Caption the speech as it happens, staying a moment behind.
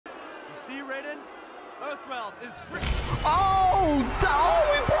see, Raiden? Earthrealm is free. Oh,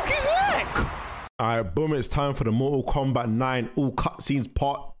 he broke his neck. All right, boom, it's time for the Mortal Kombat 9 all cutscenes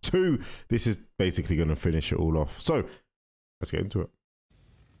part 2. This is basically going to finish it all off. So, let's get into it.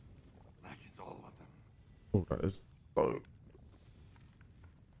 That is all of them. Oh, that is... Oh.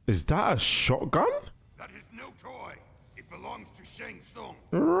 Is that a shotgun? That is no toy. It belongs to Shang Tsung.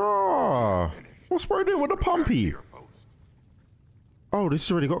 Raw. What's Bro doing with the pumpy? Oh, this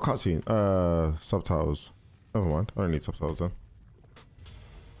has already got cutscene. Subtitles. Never mind. I don't need subtitles then.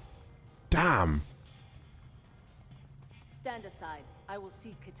 Damn. Stand aside. I will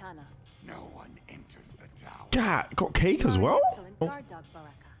see Kitana. No one enters the tower. Yeah, got cake as well? Excellent guard dog,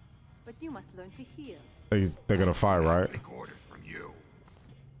 Baraka. But you must learn to heal. They're gonna fight, right? Take orders from you.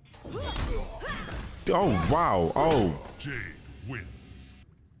 Oh, wow. Oh. Jade wins.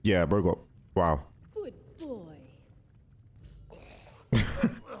 Yeah, bro got... Wow. Good boy.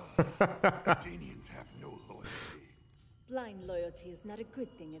 Danians have no loyalty. Blind loyalty is not a good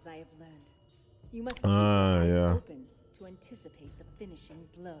thing, as I have learned. You must keep your eyes open to anticipate the finishing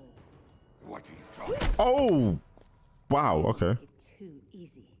blow. What are you talking about? Oh. Wow, okay. Make it too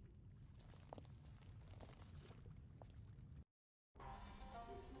easy.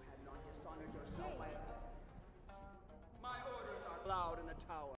 My orders are loud in the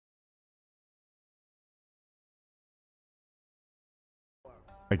tower.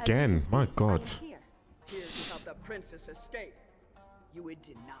 Again, my God. Here. Here to help the princess escape. You would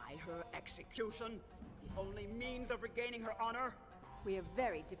deny her execution? The only means of regaining her honor? We have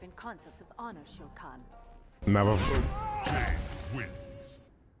very different concepts of honor, Shao Kahn. Never. Jade wins.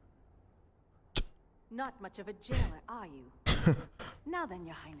 Not much of a jailer, are you? Now then,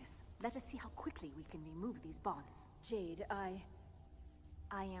 Your Highness, let us see how quickly we can remove these bonds. Jade, I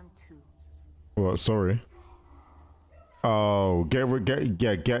am too. What? Sorry. Oh, get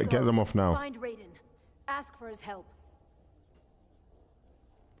them off now. Find Raiden. Ask for his help.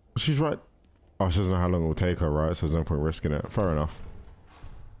 She's right. Oh, she doesn't know how long it will take her, right? So there's no point risking it. Fair enough.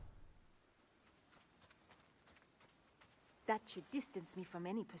 That should distance me from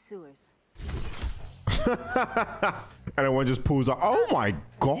any pursuers. And then one just pulls up. Oh my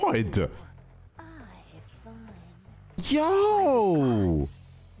God. Yo.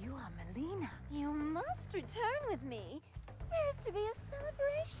 You are Melina. You must return with me. There's to be a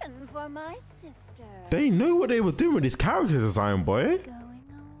celebration for my sister. They knew what they were doing with these character design, boy. Going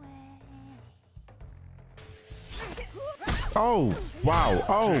away. Oh, wow.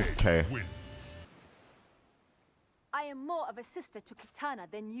 Oh, okay. I am more of a sister to Kitana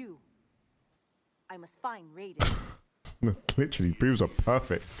than you. I must find Raiden. Literally, boobs are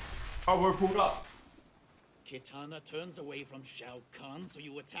perfect. Oh, we're pulled up. Kitana turns away from Shao Kahn, so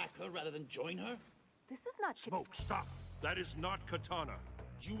you attack her rather than join her? This is not Smoke, stop. That is not Katana.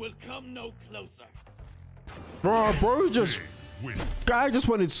 You will come no closer. Bro, just... Guy just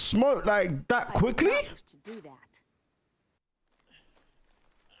wanted smoke like that quickly? I did not wish to do that.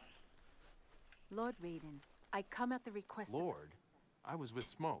 Lord Raiden, I come at the request Lord? I was with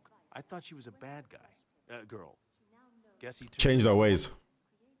Smoke. I thought she was a bad guy. Girl. Guess he took Changed our ways.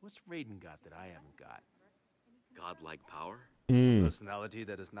 What's Raiden got that I haven't got? Godlike power? Personality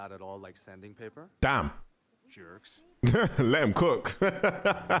that is not at all like sanding paper? Damn. Jerks. Let him cook. much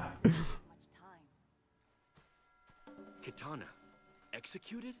time. Kitana,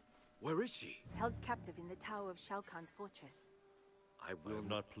 executed? Where is she? Held captive in the tower of Shao Kahn's fortress. I I will am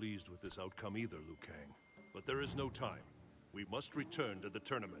not pleased with this outcome either, Liu Kang. But there is no time. We must return to the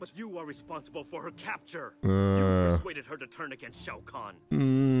tournament. But you are responsible for her capture. You persuaded her to turn against Shao Kahn.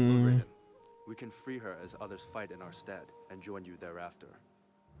 Raiden, we can free her as others fight in our stead and join you thereafter.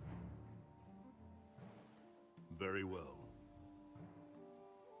 Very well.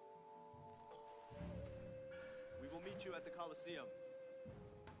 We will meet you at the Coliseum.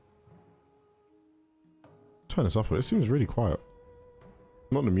 Turn this off, but it seems really quiet.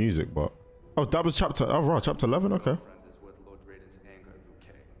 Not the music, but... Oh, that was chapter... Oh, right, chapter 11, okay. Friend is worth Lord Raiden's anger, Liu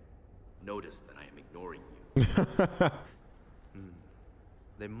Kang. Notice that I am ignoring you.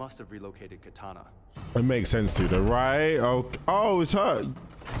 They must have relocated Kitana. It makes sense to though, right? Oh, oh, it's her.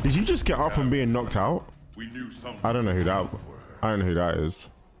 Did you just get up from being knocked out? We knew something. I don't know who that... I don't know who that is.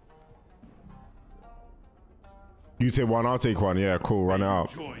 You take one, I'll take one. Yeah, cool, run it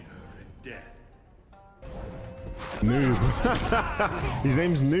out. Join her in death. Noob. His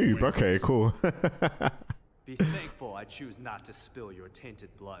name's Noob. Okay, cool. Be thankful I choose not to spill your tainted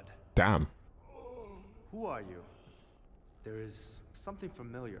blood. Damn. Who are you? There is something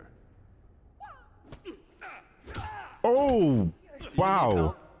familiar. Oh,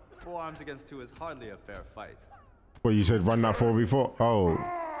 wow. 4 arms against 2 is hardly a fair fight. Well, you said run that 4v4. Oh.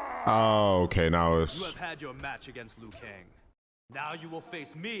 Oh, okay, now You it's... have had your match against Liu Kang. Now you will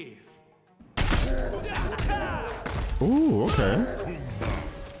face me. Ooh, okay.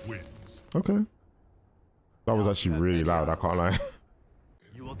 Wins. Okay. That was actually really loud, I can't lie.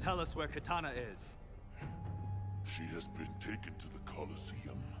 You will tell us where Katana is. She has been taken to the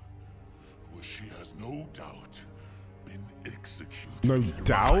Colosseum, where she has no doubt been executed. No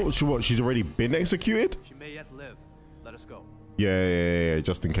doubt? She's already been executed? She may yet live. Let us go. Yeah,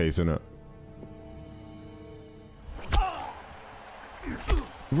 just in case, innit?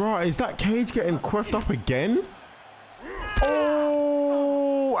 Right, is that Cage getting queffed up again?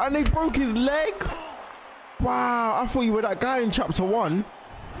 Oh, and they broke his leg? Wow, I thought you were that guy in chapter 1.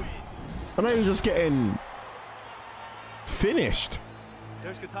 I know you're just getting finished.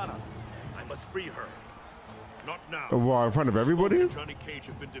 There's Katana. I must free her. Not now. Wow, in front of everybody? Johnny Cage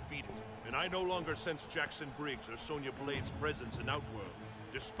have been defeated, and I no longer sense Jackson Briggs or Sonya Blade's presence in Outworld.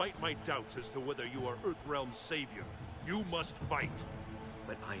 Despite my doubts as to whether you are Earthrealm's savior, you must fight.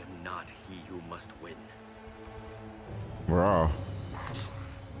 But I am not he who must win. Wow.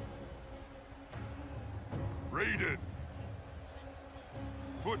 Raiden,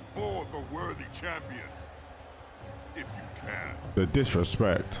 put forth a worthy champion, if you can. The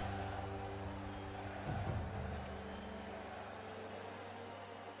disrespect.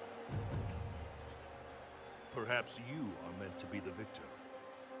 Perhaps you are meant to be the victor.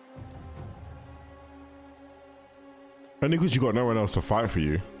 Only because you got no one else to fight for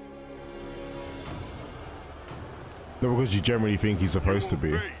you. No, because you generally think he's supposed to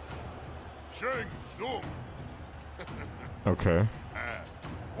be. Shang Tsung Okay. and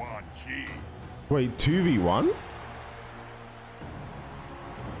Quan Chi. Wait, 2v1?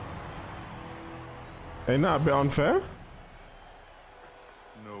 Ain't that a bit unfair?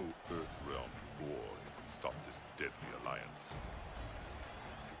 No Earthrealm born can stop this deadly alliance.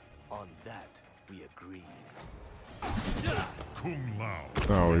 On that, we agree. Kung Lao.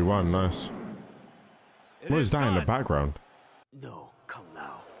 Oh, we won, nice. What is that in the background? No, Kung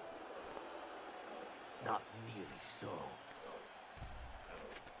Lao. Not nearly so.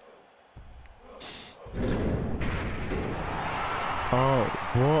 Oh,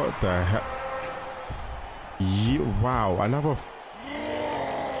 what the heck? Wow, another...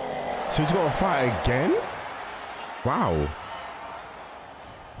 So he's got to fight again? Wow.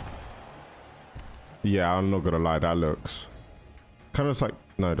 Yeah, I'm not gonna lie, that looks... kind of like...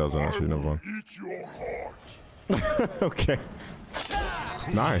 No, it doesn't actually, never mind. Eat your heart. Okay.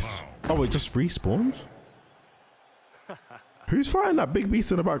 Nice. Oh, it just respawns? Who's fighting that big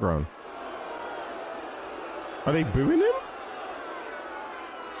beast in the background? Are they booing him?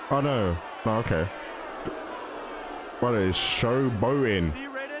 Oh no. No, okay. What is showboating? See,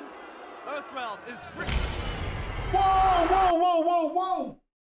 Raiden? Earthrealm is free. Whoa!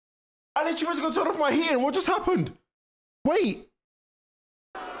 I literally went to go turn off my heating. What just happened? Wait.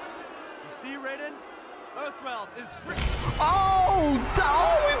 You see, Raiden? Earthrealm is free. Oh,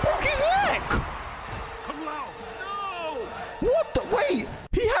 he broke his neck. Kung Lao. No! What the? Wait.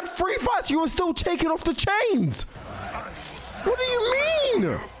 He had 3 fights. You were still taking off the chains. What do you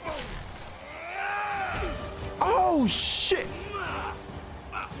mean? Oh, shit.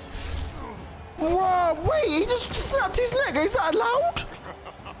 Bro, wait. He just snapped his neck. Is that allowed?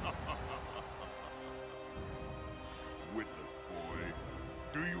 Witness, boy.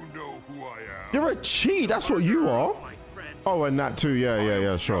 Do you know who I am? You're a cheat. That's what you are. My friend. Oh, and that too.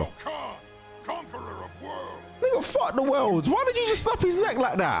 Yeah, sure. Shao Kahn, conqueror of worlds. Nigga, fuck the worlds. Why did you just snap his neck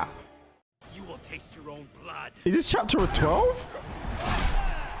like that? You will taste your own blood. Is this chapter 12?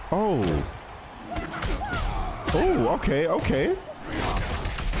 Oh. Oh, okay.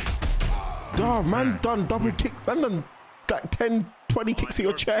 Duh, man done double kick. Man done like 10, 20 kicks to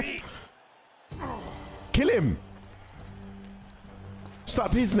your chest. Kill him.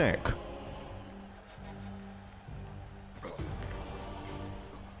 Slap his neck.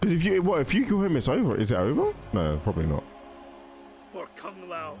 Because if you kill him, it's over. Is it over? No, probably not. For Kung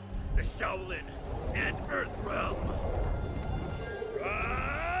Lao, the Shaolin, and Earthrealm.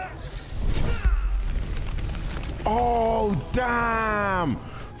 Oh, damn.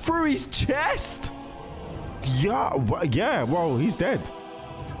 Through his chest? Yeah, well, he's dead.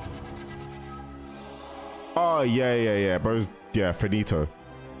 Oh, yeah. Bro's, yeah, finito.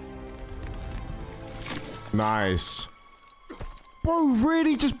 Nice. Bro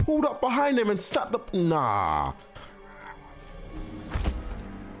really just pulled up behind him and snapped up. Nah.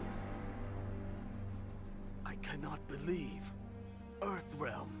 I cannot believe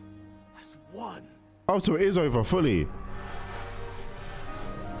Earthrealm has won. Oh, so it is over fully.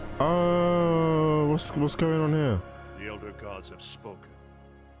 Oh, what's going on here? The Elder Gods have spoken.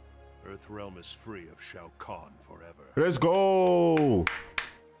 Earthrealm is free of Shao Kahn forever. Let's go.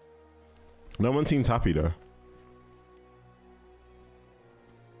 No one seems happy though.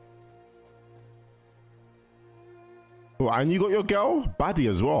 Oh, and you got your girl baddie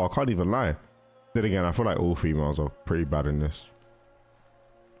as well. I can't even lie. Then again, I feel like all females are pretty bad in this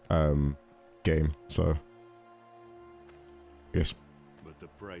game. So yes. But the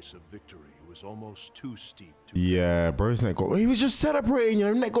price of victory was almost too steep to yeah, bro's neck got. He was just celebrating, you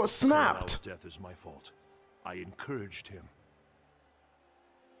know, neck got snapped. His death is my fault. I encouraged him.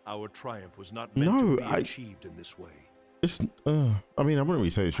 Our triumph was not meant to be achieved in this way. It's I mean, I wouldn't really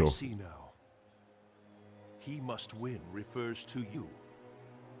say it's sure. I see now. He must win refers to you.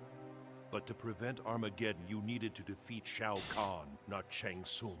 But to prevent Armageddon, you needed to defeat Shao Kahn, not Shang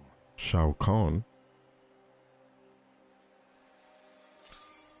Tsung. Shao Kahn?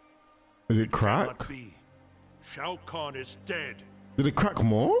 Is it crack? Cannot be. Shao Kahn is dead. Did it crack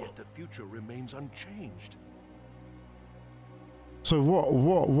more? Yet the future remains unchanged. So what?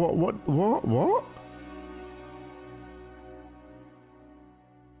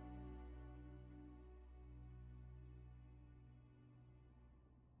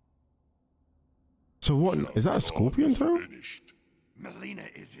 So what? Is that a scorpion tail? Melina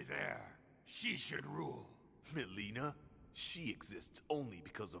is his heir. She should rule. Melina? She exists only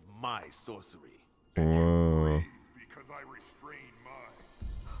because of my sorcery. Because I restrain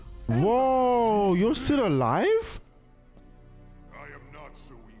mine. Whoa, you're still alive? I am not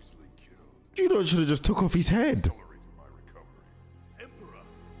so easily killed. You don't should have just took off his head. Accelerated my recovery. Emperor,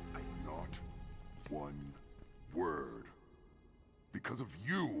 Not one word. Because of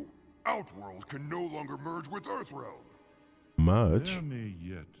you, Outworld can no longer merge with Earthrealm. Merge? There may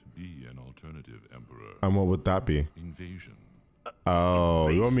yet be an alternative, Emperor. And what would that be? Invasion. Oh,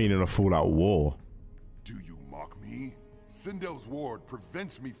 Invasion. you're meaning a fallout war. Do you mock me? Sindel's ward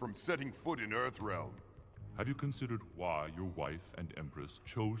prevents me from setting foot in Earthrealm. Have you considered why your wife and Empress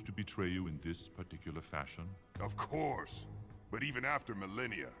chose to betray you in this particular fashion? Of course. But even after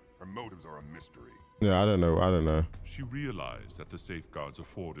millennia, her motives are a mystery. Yeah, I don't know. She realized that the safeguards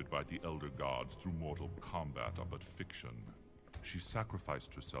afforded by the Elder Gods through mortal combat are but fiction. She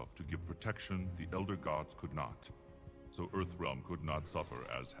sacrificed herself to give protection the Elder Gods could not. So Earthrealm could not suffer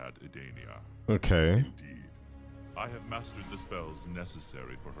as had Edania. Okay. Indeed. I have mastered the spells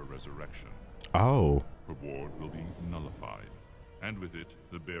necessary for her resurrection. Oh. Her ward will be nullified, and with it,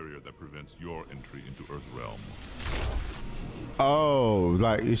 the barrier that prevents your entry into Earthrealm. Oh,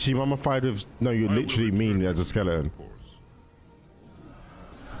 like, is she mummified with... No, you literally mean as a skeleton.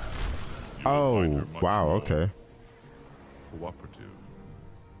 Oh, wow, okay. Cooperative.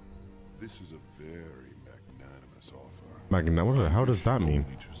 This is a very magnanimous offer. What the hell does that mean?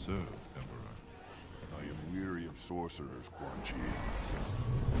 To serve, Emperor. I am weary of sorcerers, Quan Chi.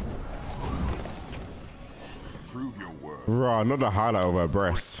 Prove your worth. Raw, not the highlight of her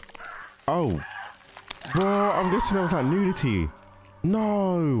breasts. Oh. Bro, I'm guessing that was like nudity.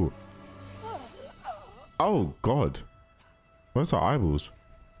 No. Oh, God. Where's her eyeballs?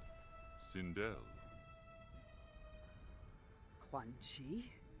 Sindel. Quan Chi?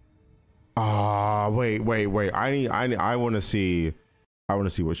 Ah, wait. I want to see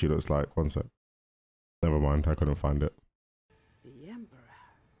what she looks like. One sec. Never mind, I couldn't find it. The Emperor.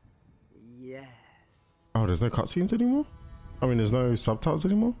 Yes. Oh, there's no cutscenes anymore? I mean, there's no subtitles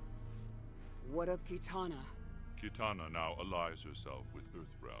anymore? What of Kitana? Kitana now allies herself with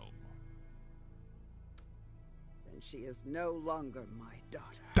Earthrealm. Then she is no longer my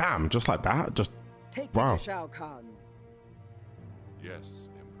daughter. Damn, just like that? Just, Take wow. me to Shao Kahn. Yes,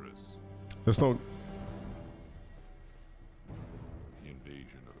 Empress. There's no... The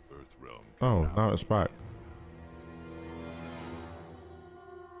invasion of Earthrealm. Oh, now it's back.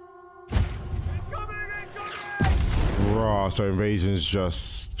 Raw, so invasion's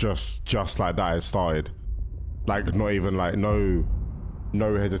just like that. It started, like not even like no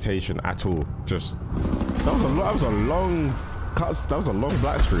hesitation at all. Just that was a long cut. That was a long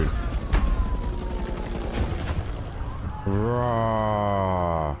black screen.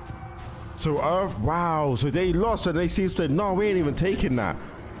 Raw. So Earth, wow. So they lost, and they said, no, we ain't even taking that.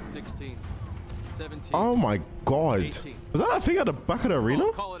 16, 17. Oh my God. 18. Was that a thing at the back of the arena?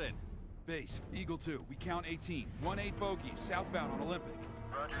 Call it in. Base, Eagle 2, we count 18. 1-8 bogey, southbound on Olympic.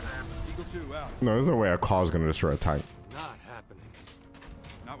 Roger that. Eagle 2 out. No, there's no way a car's gonna destroy a tank. Not happening.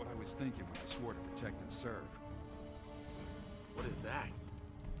 Not what I was thinking when I swore to protect and serve. What is that?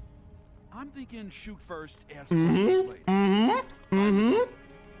 I'm thinking shoot first, ask questions later.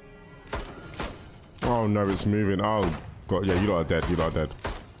 Oh no, it's moving. Oh God, yeah, you lot are dead. You lot are dead.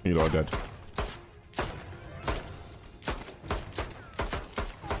 You lot are dead.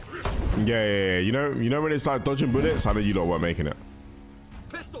 Yeah. You know when it's like dodging bullets, I know you lot weren't making it.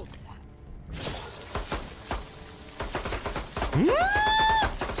 Pistols.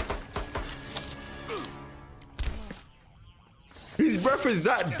 His breath is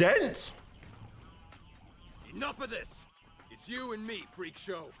that dense. Enough of this. It's you and me, freak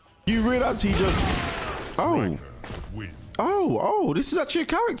show. You realize he just... Oh, this is actually a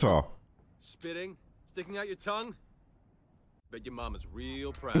character. Spitting? Sticking out your tongue? Bet your mama's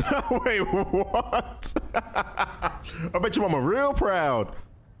real proud. Wait, what? I bet your mama real proud.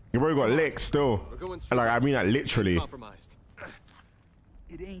 You bro got licks still. Like, I mean that literally. Compromised.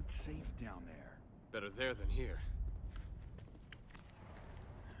 It ain't safe down there. Better there than here.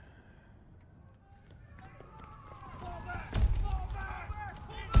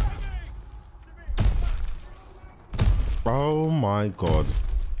 Oh my god.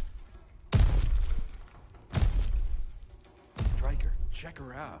 Striker, check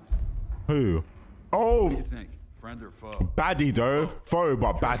her out. Who? Oh. What do you think? Friend or foe? Baddie though. Foe,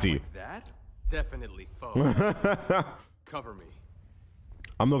 but baddie. Like that? Definitely foe. Cover me.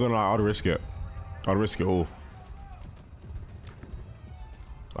 I'm not gonna lie, I'd risk it. I'd risk it all.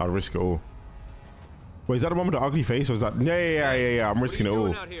 I'd risk it all. Wait, is that the one with the ugly face or is that? Yeah. I'm risking it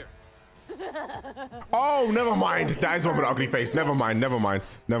all. Oh, never mind. That is the one with the ugly face. Never mind.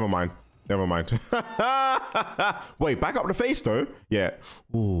 Wait, back up the face though. Yeah.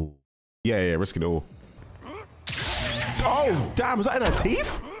 Ooh. Yeah. Risking it all. Oh, damn. Was that in her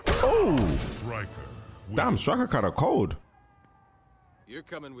teeth? Oh. Damn, Striker kind of cold. You're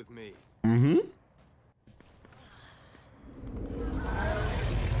coming with me. Mm-hmm.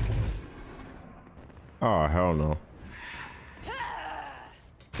 Oh, hell no.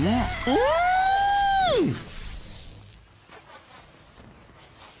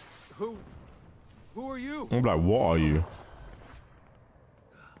 Who are you? I'm like, what are you?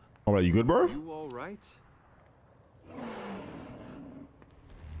 I'm like, you good, bro? You all right?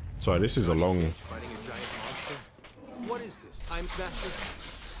 Sorry, this is a long... Fighting a giant monster? What is this? Time Smasher?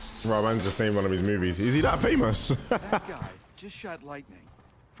 Right, man's just named one of his movies. Is he that famous? That guy just shot lightning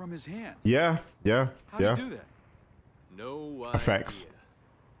from his hands. Yeah. How'd he do that? No effects.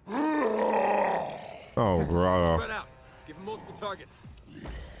 Oh, brother. Spread out. Give him multiple targets.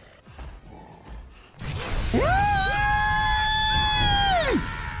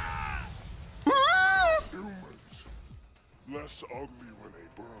 Humans, less ugly when they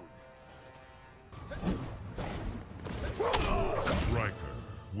burn. Striker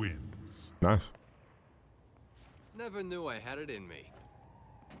wins. Nice. Never knew I had it in me.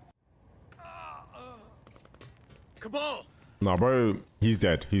 Cabal! Nah, bro, he's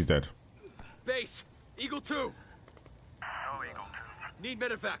dead. Base! Eagle 2! No Eagle 2. Need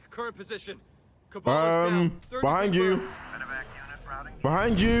medevac. Current position. Cabal is down. Behind you. Medevac unit routing.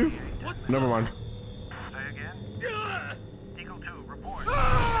 Behind you. What? Never mind. Say again? Eagle 2, report.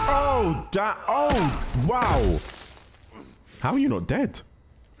 Oh, oh, wow. How are you not dead?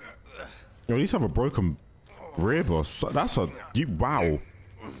 You at least have a broken rib or so. That's a... wow.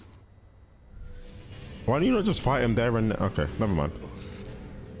 Why don't you not just fight him there and... Okay, never mind.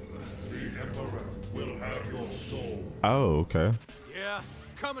 The Emperor will have your soul. Oh, okay. Yeah,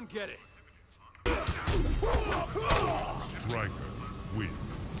 come and get it. Striker wins.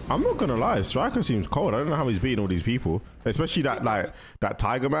 I'm not gonna lie, Striker seems cold. I don't know how he's beating all these people. Especially that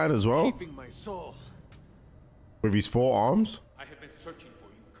Tiger Man as well. Keeping my soul. With his 4 arms. I have been searching for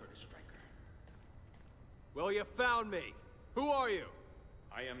you, Curtis Striker. Well, you found me. Who are you?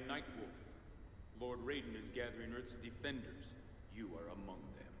 I am Nightwolf. Lord Raiden is gathering Earth's defenders. You are among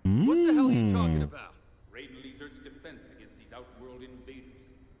them. What the hell are you talking about? Raiden leads Earth's defense against these outworld invaders.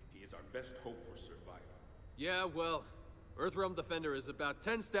 He is our best hope for survival. Yeah, well, Earthrealm Defender is about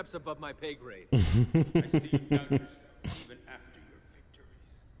 10 steps above my pay grade. I see you doubt yourself even after your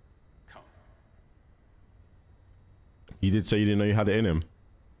victories. Come. He did say you didn't know you had it in him.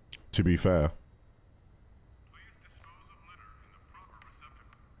 To be fair.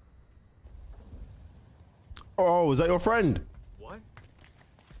 Oh, is that your friend? What?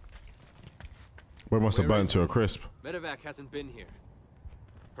 We must have burnt to a crisp. Medevac hasn't been here.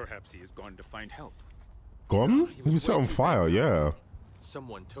 Perhaps he has gone to find help. Gone? He was set on fire, yeah.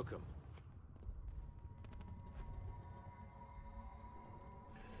 Someone took him.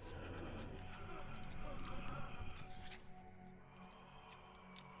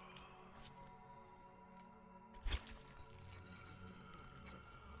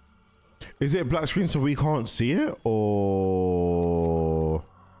 Is it black screen so we can't see it, or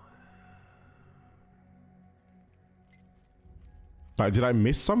like did I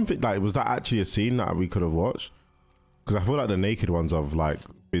miss something? Like was that actually a scene that we could have watched? Because I feel like the naked ones I've like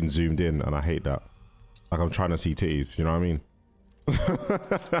been zoomed in, and I hate that. Like I'm trying to see titties, you know what I mean?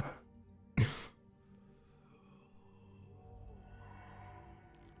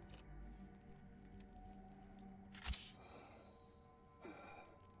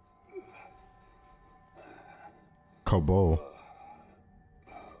 Cabal.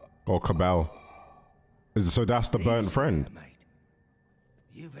 Or Cabal. So that's the burnt friend. There, mate.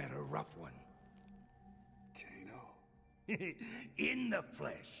 You've had a rough one. Kano. In the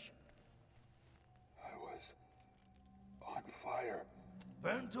flesh. I was on fire.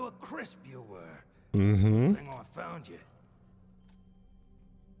 Burned to a crisp you were. Mm-hmm. Good thing I found you.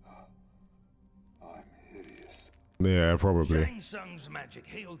 I'm hideous. Yeah, probably. Shang Tsung's magic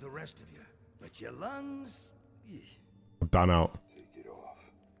healed the rest of you. But your lungs... Done out. Take it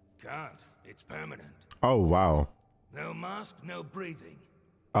off. Can't. It's permanent. Oh, wow. No mask, no breathing.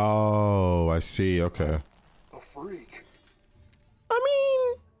 Oh, I see. Okay. A freak. I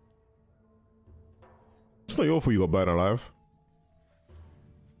mean, it's not your fault you got burned alive.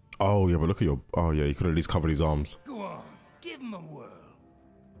 Oh, yeah, but look at your... Oh, yeah, you could at least cover his arms. Go on. Give him a whirl.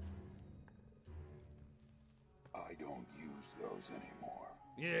 I don't use those anymore.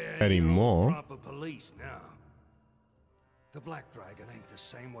 Yeah, Anymore? you're proper police now. The Black Dragon ain't the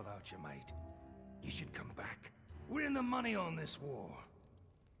same without you, mate. You should come back. We're in the money on this war.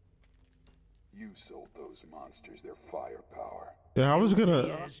 You sold those monsters their firepower. Yeah, I was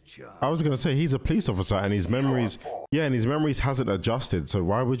gonna say he's a police officer and his memories, yeah, and his memories hasn't adjusted. So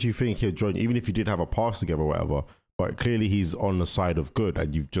why would you think he'd join, even if you did have a past together or whatever? But clearly he's on the side of good,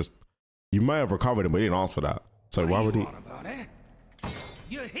 and you may have recovered him, but he didn't ask for that. So why would he?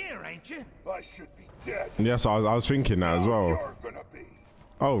 You're here, ain't you? I should be dead. Yes, I was thinking that as well. You're gonna be.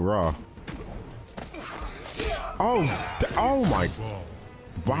 Oh, rah. Oh my.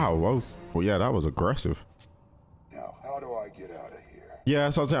 Wow. Well, yeah, that was aggressive. Now, how do I get out of here? Yeah,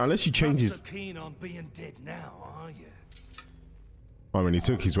 so I'm saying, unless you change his... Not so keen on being dead now, are you? I mean, he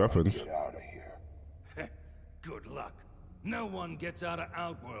took his weapons. Get out of here. Good luck. No one gets out of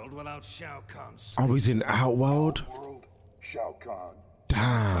Outworld without Shao Kahn's. Oh, he's in Outworld? Outworld? Shao Kahn.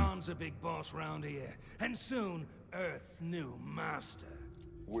 Damn. Shao Kahn's a big boss round here, and soon Earth's new master.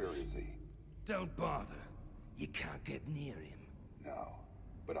 Where is he? Don't bother. You can't get near him. No,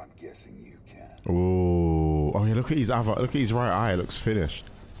 but I'm guessing you can. Oh yeah, look at his other, look at his right eye, it looks finished.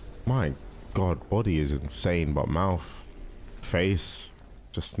 My God, body is insane, but mouth, face,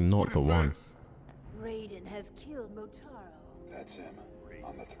 just not the one. Raiden has killed Motaro. That's him,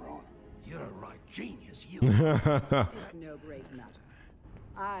 on the throne. You're a right genius, you. It's no great matter.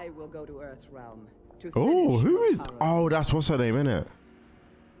 I will go to Earthrealm to Oh, finish who is? Motaro's Oh, that's what's her name, innit?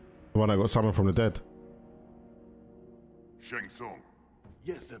 The one I got summoned from the dead. Shang Tsung.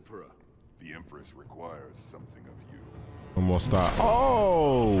 Yes, Emperor. The Empress requires something of you. And what's that?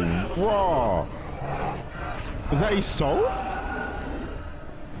 Oh, raw. Is that his soul?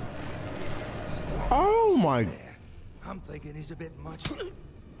 Oh my. I'm thinking he's a bit much.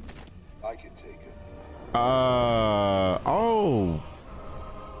 I can take it. Oh.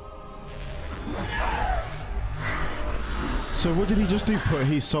 So what did he just do? Put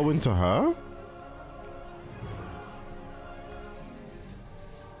his soul into her?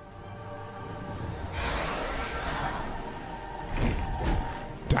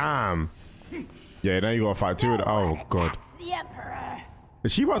 Damn. Yeah, now you gotta fight two. Oh God. The Emperor.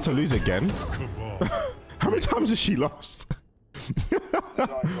 Is she about to lose again? How many times has she lost? I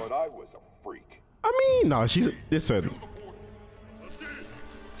thought I was a freak. I mean, no, she's. Listen.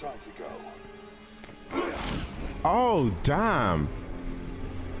 Time to go. Oh, damn.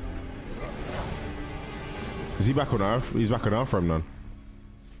 Is he back on Earth? He's back on Earth from none.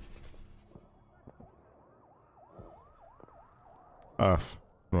 Earth.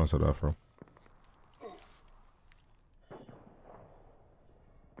 No, I said Earth from.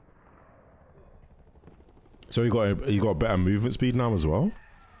 So you got better movement speed now as well?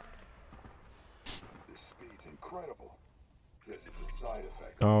 This speed's incredible. This is a side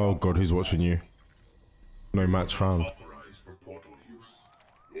effect. Oh God, who's watching you? No match found.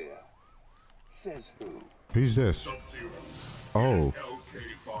 Yeah. Says who? Who's this? Oh.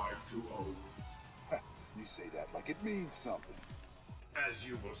 You say that like it means something. As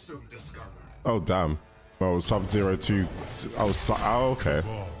you will soon discover. Oh damn. Well, Sub-Zero 2. Oh, okay.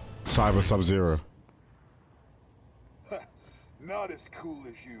 Cyber Sub-Zero. Not as cool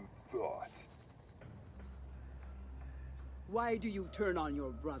as you thought. Why do you turn on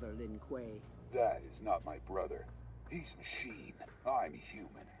your brother, Lin Kuei? That is not my brother. He's machine. I'm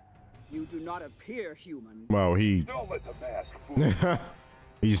human. You do not appear human. Well, he... Don't let the mask fool you.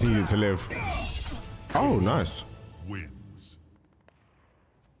 He just needed to live. Oh, nice. Wins.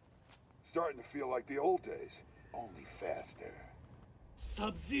 Starting to feel like the old days, only faster.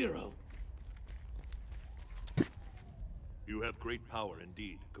 Sub-Zero. You have great power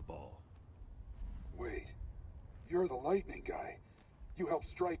indeed, Cabal. Wait, you're the lightning guy. You helped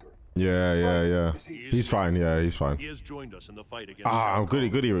Stryker. Yeah. He's fine. Yeah, he's fine. He has joined us in the fight against. Ah, goody.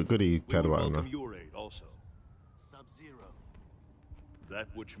 Cared about him. Welcome your aid also. Sub-Zero. That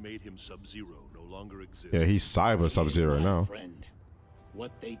which made him Sub-Zero no longer exists. Yeah, he's Cyber Sub-Zero now. Friend,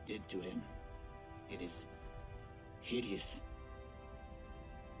 what they did to him, it is hideous.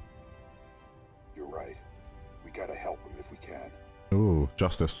 You're right. We gotta help him if we can. Ooh,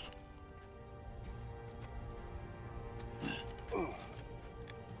 justice.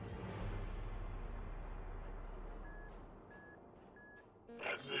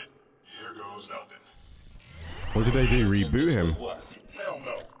 That's it. Here goes nothing. What did they do? Reboot him? What? Hell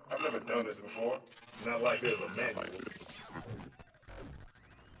no. I've never done this before. Not like there's a manual.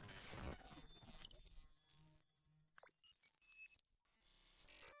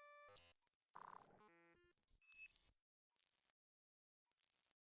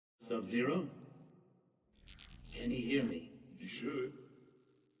 Sub-Zero? Can he hear me? You should.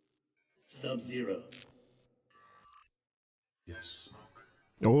 Sub-Zero. Yes, Smoke.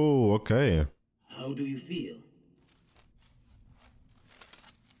 Oh, okay. How do you feel?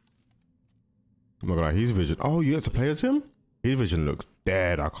 I'm not gonna lie, his vision. Oh, you get to play as him? His vision looks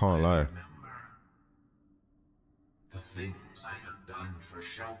dead, I can't lie. The things I have done for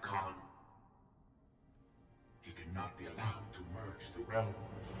Shao Kahn. He cannot be allowed to merge the realms.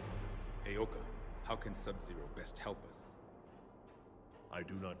 Aoka, how can Sub-Zero best help us? I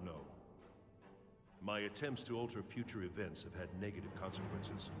do not know. My attempts to alter future events have had negative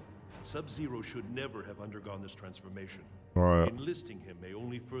consequences. Sub-Zero should never have undergone this transformation. Right. Enlisting him may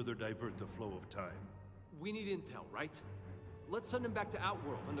only further divert the flow of time. We need intel, right? Let's send him back to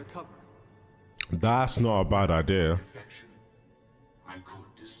Outworld undercover. That's not a bad idea. Defection. I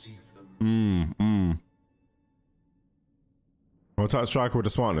could deceive them. I'll attack Stryker with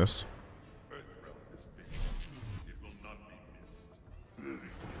the smartness. Earthrealm is finished. It will not be missed.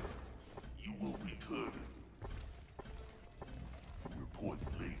 You will return. You report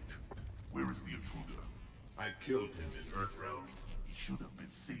late. Where is the intruder? I killed him in Earthrealm. He should have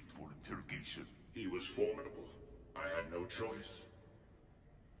been saved for interrogation. He was formidable. I had no choice.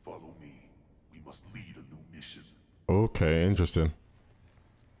 Follow me. We must lead a new mission. Okay, interesting.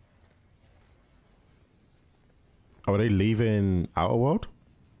 Oh, are they leaving Outer World?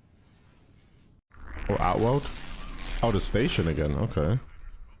 Or Outworld? Oh, the station again. Okay.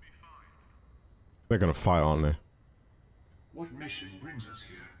 They're gonna fight, aren't they? What mission brings us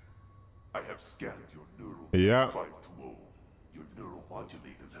here? I have scanned your neural Yeah. 520. Your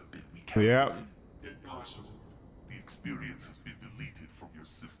neuromodulators have been recalibrated. Yeah. Impossible. The experience has been deleted from your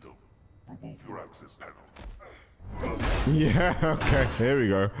system. Remove your access panel. Yeah, okay. Here we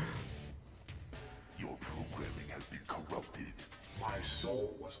go. Your programming has been corrupted. My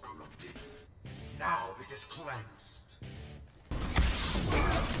soul was corrupted. Now it is cleansed.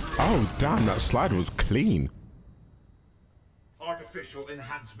 Oh, damn, that slide was clean. Artificial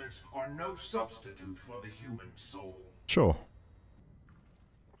enhancements are no substitute for the human soul. Sure.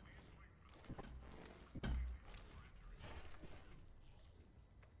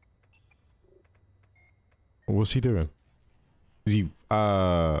 What's he doing? Is he,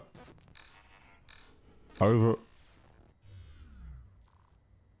 over?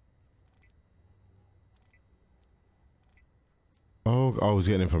 Oh, he's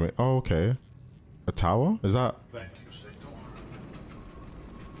getting information. Oh, okay. A tower? Is that? Thank you, Sator.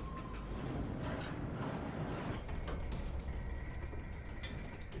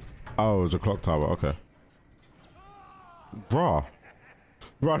 Oh, it's a clock tower. Okay. Bruh.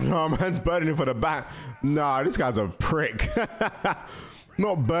 Bruh, no, man's burning him for the back. Nah, this guy's a prick.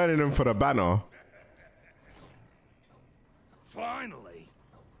 Not burning him for the banner. Finally.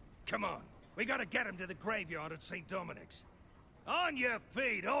 Come on. We gotta get him to the graveyard at St. Dominic's. On your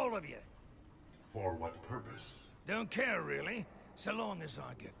feet, all of you. For what purpose? Don't care, really. So long as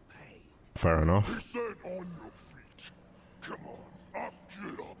I get paid. Fair enough. He said on your feet. Come on, up,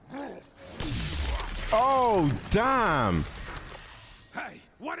 get up. Oh, damn. Hey,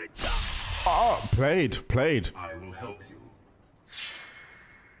 what did... Oh, played. I will help you.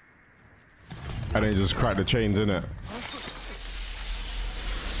 And then just crack the chains, innit?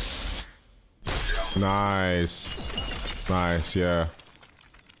 Nice. Nice, yeah.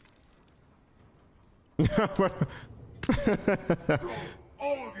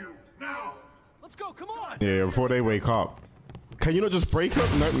 All of you, now! Let's go, come on! Yeah, before they wake up. Can you not just break up?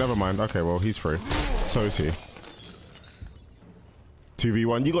 Nope, never mind. Okay, well, he's free. So is he.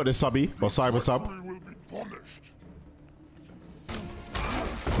 2v1. You got this, subby or cyber sub.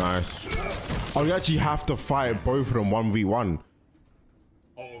 Nice. Oh, you actually have to fight both of them 1v1.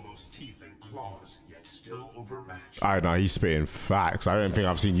 All those teeth and claws, yet still overmatched. I know, he's spitting facts. I don't think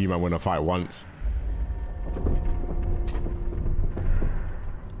I've seen you man win a fight once.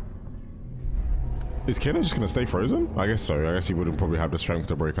 Is Kano just gonna stay frozen? I guess so. I guess he wouldn't probably have the strength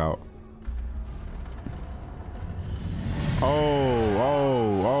to break out. Oh,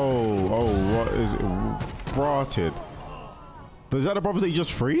 what is it? Rotted. Is that the brothers that you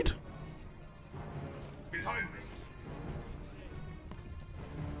just freed? Behind me.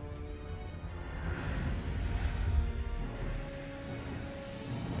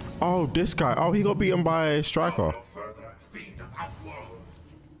 Oh, this guy. Oh, he got beaten by Striker. No further, fiend of Outworld.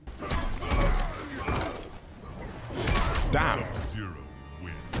 Damn.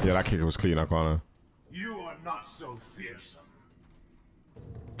 Yeah, that kicker was clean, I can't. You are not so fearsome.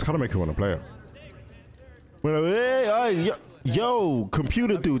 It's kind of making me want to play it. Well, hey, yo,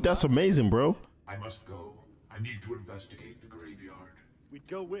 computer dude, that's amazing, bro. I must go. I need to investigate the graveyard. We'd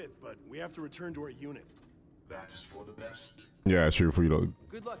go with, but we have to return to our unit. That is for the best. Yeah, true for you, though.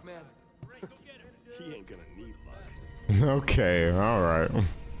 Good luck, man. He ain't gonna need luck. Okay, all right.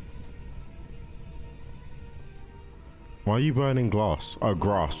 Why are you burning glass? Oh,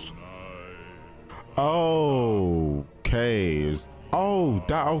 grass. Okay. Oh,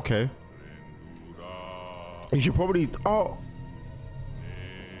 that okay. You should probably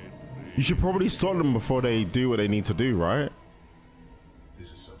you should probably stop them before they do what they need to do, right?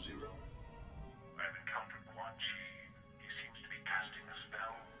 This is Sub-Zero. I have encountered Quan Chi. He seems to be casting a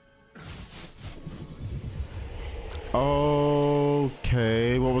spell.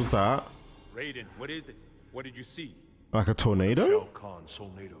 Okay, what was that? Raiden, what is it? What did you see? Like a tornado? Shao Kahn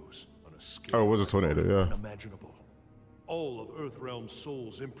tornadoes on a scale Oh, it was a tornado, yeah. unimaginable. All of Earthrealm's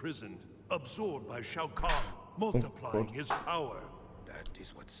souls imprisoned, absorbed by Shao Kahn, multiplying his power. That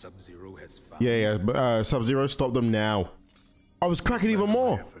is what Sub-Zero has found. Yeah, but Sub-Zero, stop them now. I was cracking even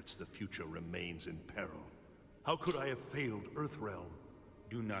more. Efforts, the future remains in peril. How could I have failed Earthrealm?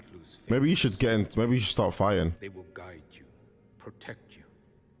 Do not lose faith. Maybe you should get in, maybe you should start fighting. They will guide you, protect you.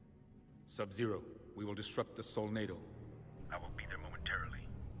 Sub-Zero, we will disrupt the Solnado. I will be there momentarily.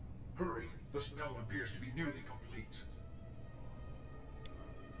 Hurry! The spell appears to be nearly complete.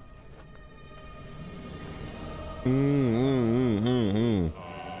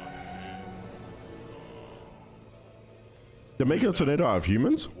 They're making a tornado out of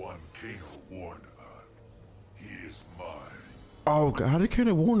humans? One Kano warned about. He is mine. Oh, how did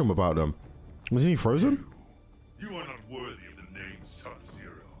Kano warn him about them? Was he frozen? You are not worthy of the name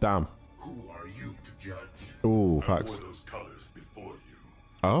Sub-Zero. Damn. Who are you to judge? Ooh, I facts. wore those colors before you.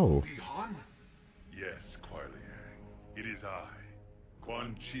 Oh. Bihan? Yes, Kuai Liang. It is I.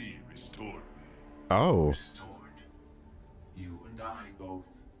 Quan Chi restored me. Oh. Restored. You and I both.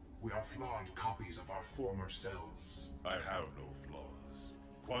 We are flawed copies of our former selves. I have no flaws.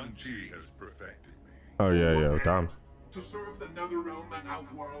 Quan Chi has perfected me. Oh, yeah, damn. To serve the Netherrealm and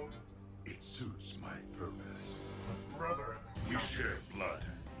Outworld? It suits my purpose. Brother, we share blood.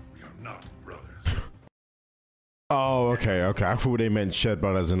 We are not brothers. Oh, okay. I thought they meant shed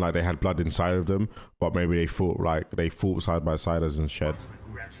blood as in like they had blood inside of them, but maybe they fought side by side as in shed.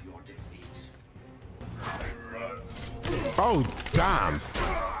 Regret your defeat. Oh, damn.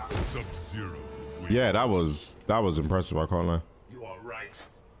 Sub-Zero. Yeah, that was impressive, I can't lie. You are right.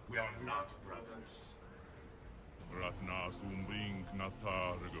 We are not brothers.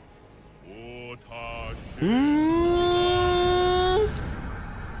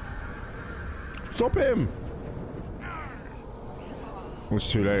 Stop him!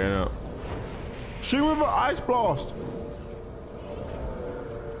 It's too late now. Shoot with an ice blast!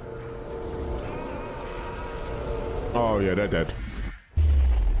 Oh yeah, they're dead.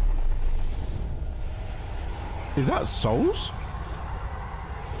 Is that souls?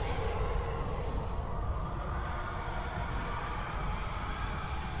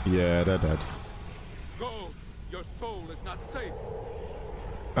 Yeah, they're dead. Go! Your soul is not safe.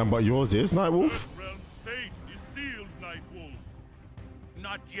 But yours is, Nightwolf? Earthrealm's fate is sealed, Nightwolf.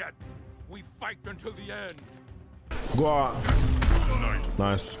 Not yet. We fight until the end. Go on.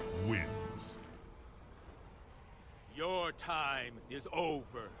 Nice. Wins. Your time is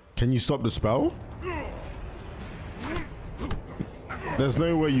over. Can you stop the spell? There's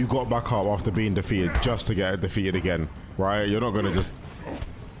no way you got back up after being defeated just to get defeated again, right? You're not gonna just...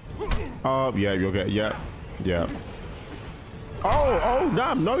 Oh, yeah, you'll get... Yeah. Oh,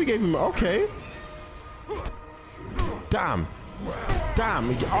 damn. No, he gave him... Okay. Damn.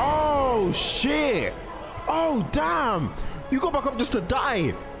 Oh, shit. Oh, damn. You got back up just to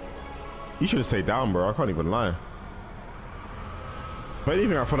die. You should have stayed down, bro. I can't even lie. But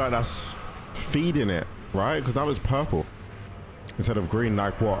anything, I feel like that's feeding it, right? Because now it's purple instead of green,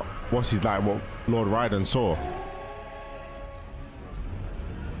 like what? What's his like? What Lord Raiden saw?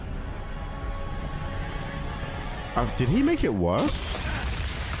 Did he make it worse?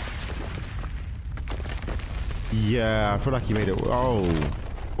 Yeah, I feel like he made it. Oh,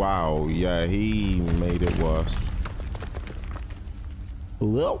 wow. Yeah, he made it worse.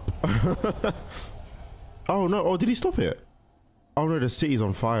 Welp. Oh no! Oh, did he stop it? Oh no, the city's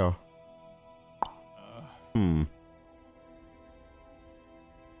on fire. Hmm.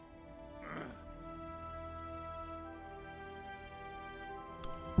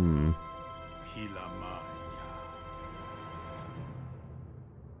 Hmm.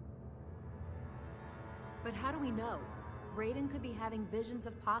 But how do we know? Raiden could be having visions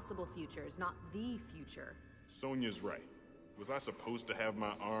of possible futures, not the future. Sonya's right. Was I supposed to have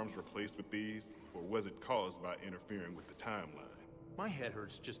my arms replaced with these, or was it caused by interfering with the timeline? My head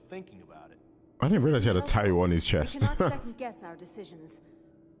hurts just thinking about it. I didn't realize he had a tattoo on his chest. We cannot second guess our decisions.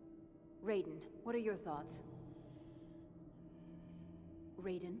 Raiden, what are your thoughts?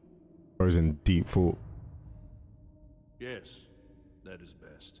 Raiden? I was in deep thought. Yes, that is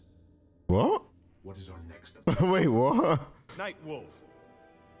best. What? What is our next? Wait, what? Night Wolf.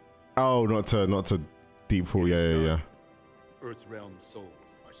 Oh, not to deep thought. Yeah. Earthrealm souls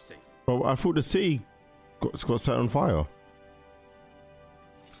are safe. Well, I thought the city got set on fire.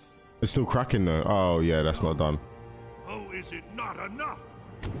 It's still cracking though. Oh yeah, that's not done. Oh, is it not enough?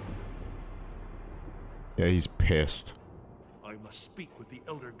 Yeah, he's pissed. I must speak with the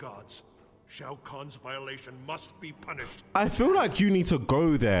Elder Gods. Shao Kahn's violation must be punished. I feel like you need to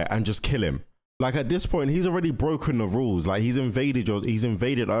go there and just kill him. Like at this point, he's already broken the rules. Like he's invaded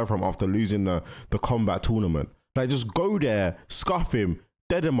Earthrealm after losing the combat tournament. Like just go there, scuff him,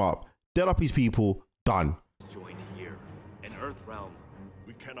 dead him up, dead up his people, done. Joined here in Earthrealm.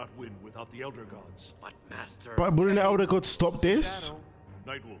 We cannot win without the Elder Gods. But Master... But wouldn't the Elder Gods stop this?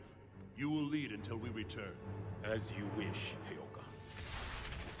 Nightwolf, you will lead until we return. As you wish, Heyoka.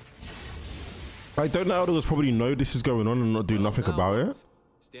 I don't know. Elder Gods probably know this is going on and not do nothing about it.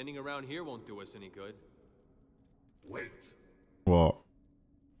 Standing around here won't do us any good. Wait. What?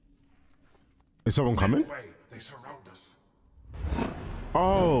 Is someone coming? They surround us.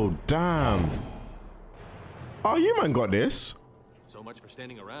 Oh, damn. Oh, you man got this. So much for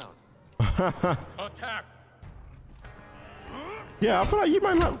standing around. Attack! Yeah, I feel like you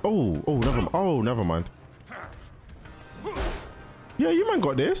man like... Oh, never mind. Yeah, you man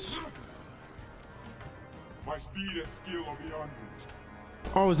got this. My speed and skill are beyond you.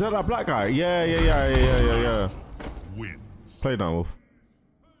 Oh, is that black guy? Yeah. Wins. Play down, Wolf.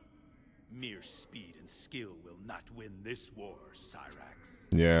 Mere speed and skill will not win this war, Cyrax.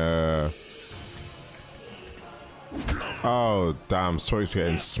 Yeah. Oh, damn. Smoke's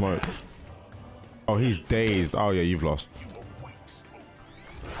getting smoked. Oh, he's dazed. Oh, yeah, you've lost.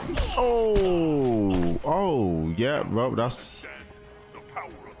 Oh, yeah, well, that's... The power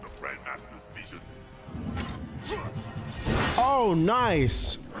of the Grandmaster's vision. Oh,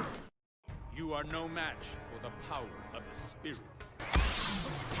 nice. You are no match for the power of the spirit.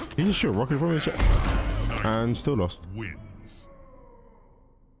 He just shoot a rocket from his chest and still lost. Wins.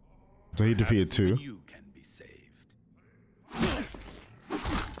 So he defeated 2. You can be saved.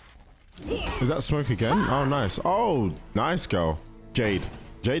 Is that Smoke again? Oh, nice. Oh, nice girl. Jade.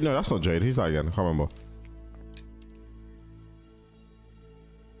 Jade? No, that's not Jade. Who's that again? I can't remember.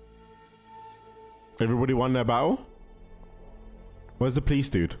 Everybody won their battle? Where's the police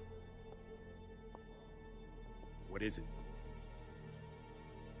dude? What is it?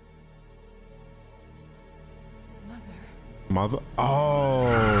 Mother?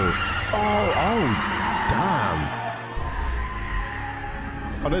 Oh, damn.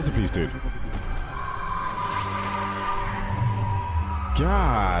 Oh, there's the police dude.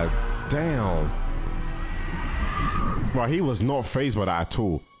 God damn. Right, he was not fazed by that at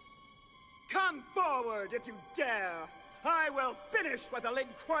all. Come forward if you dare. I will finish what the Lin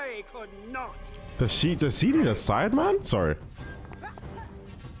Kuei could not. Does he need a side man? Sorry.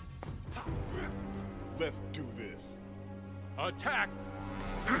 Let's do this. Attack!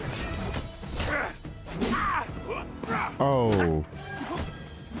 Oh.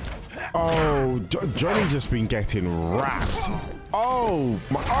 Oh, Johnny's just been getting wrapped. Oh,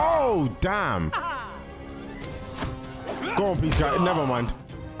 oh, damn. Go on, please, guy. Never mind.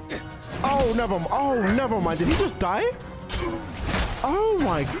 Oh, never mind. Did he just die? Oh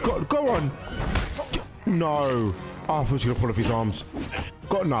my God. Go on. No. Oh, I thought you were gonna pull off his arms.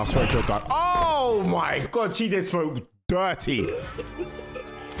 God, nah, Smoke killed that. Oh my God, she did Smoke dirty.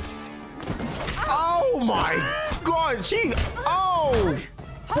 Oh my God, she, oh,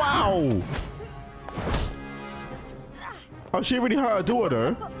 wow. Oh, she really hurt her daughter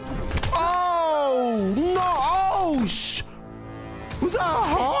though. Oh, no, oh, was that her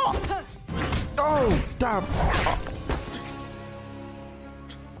heart? Oh, damn.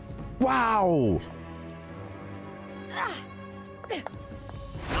 Wow.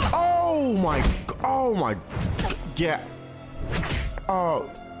 Oh my, yeah. Oh.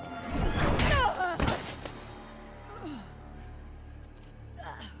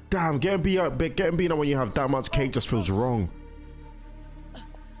 Damn, getting beat up when you have that much cake just feels wrong.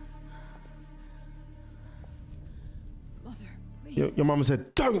 Mother, please. Your mama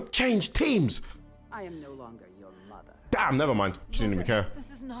said, don't change teams. I am no longer your mother. Damn, never mind. She didn't even care.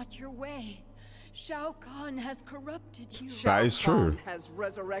 This is not your way. Shao Kahn has corrupted you. That is true. Shao Kahn has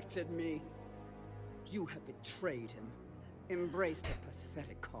resurrected me. You have betrayed him, embraced a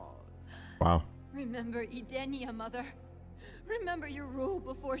pathetic cause. Wow. Remember Edenia, Mother. Remember your rule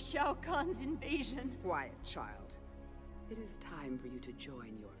before Shao Kahn's invasion. Quiet, child. It is time for you to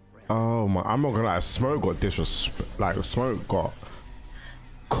join your friends. Oh my, I'm not gonna lie, Smoke got disrespect, like Smoke got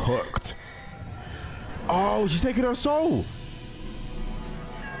cooked. Oh, she's taking her soul.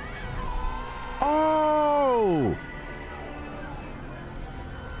 Oh.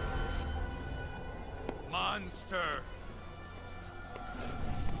 Monster.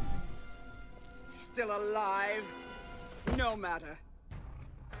 Still alive? No matter.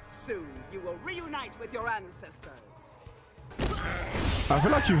 Soon you will reunite with your ancestors. I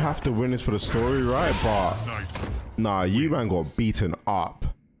feel like you have to win this for the story, right? But nah, you man got beaten up.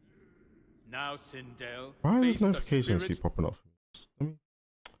 Now, Sindel. Why are those notifications keep popping up?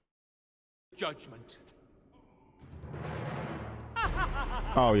 Judgment.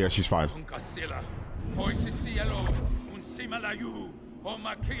 Oh yeah, she's fine.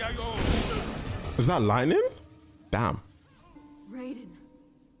 Is that lightning? Damn. Raiden.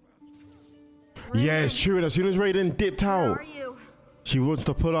 Yeah, it's true. And as soon as Raiden dipped out, she wants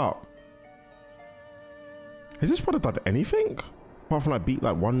to pull up. Has this brother done anything? Apart from like beat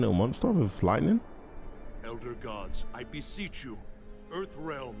like one little monster with lightning? Elder gods, I beseech you.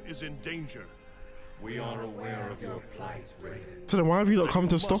 Earthrealm is in danger. We are aware of your plight, Raiden. So then why have you not come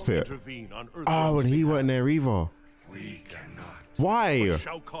to stop it? Oh, and he weren't there either. We cannot. Why? But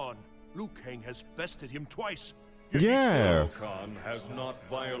Shao Kahn, Liu Kang has bested him twice. Yeah. Shao Kahn has not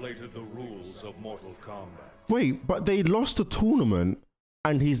violated the rules of Mortal Kombat. Wait, but they lost the tournament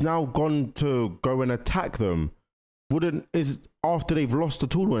and he's now gone to go and attack them. Wouldn't, is after they've lost the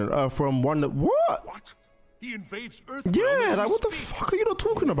tournament from one that, what? He invades Earth. Yeah, like what the fuck are you not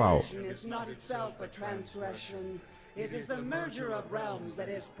talking about? Is not itself a transgression. It is the merger of realms that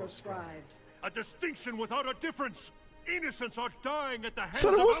is prescribed. A distinction without a difference. Innocents are dying at the hands So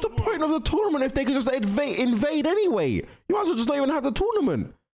then what's the point of the tournament if they could just invade anyway? You might as well just not even have the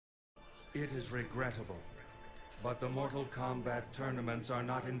tournament. It is regrettable, but the Mortal Kombat tournaments are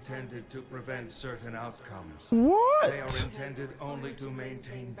not intended to prevent certain outcomes. What? They are intended only to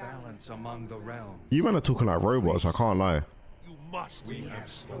maintain balance among the realms. You men are talking like robots, I can't lie. You must. We have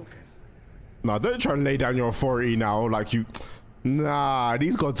spoken. Nah, don't try and lay down your authority now like you... Nah,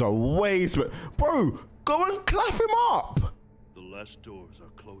 these gods are way... Bro, go and clap him up. The last doors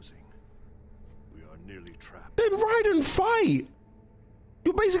are closing. We are nearly trapped. Then ride and fight.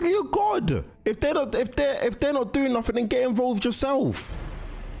 You're basically a god. If they're not doing nothing, then get involved yourself.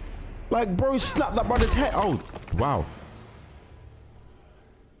 Like, bro, slap that brother's head. Oh, wow.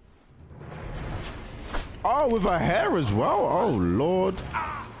 Oh, with her hair as well. Oh, Lord.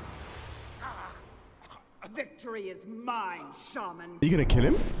 Victory is mine, shaman. Are you gonna kill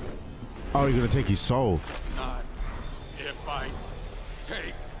him? Oh, you're gonna take his soul. Not if I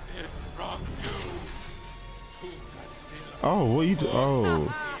take it from you. Oh, what you do? Oh.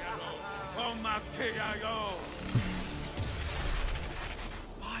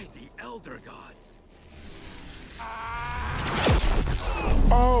 By the Elder Gods.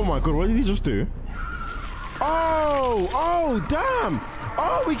 Oh my God, what did he just do? Oh, damn.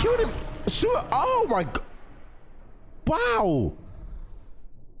 Oh, we killed him. Oh my God. Wow.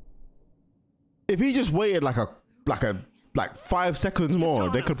 If he just waited like 5 seconds more,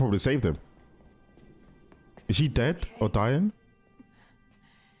 they could probably saved him. Is she dead or dying?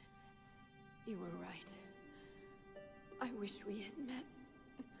 You were right. I wish we had met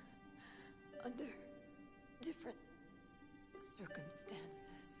under different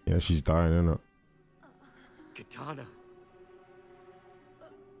circumstances. Yeah, she's dying, isn't it? Katana.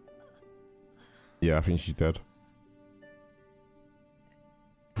 Yeah, I think she's dead.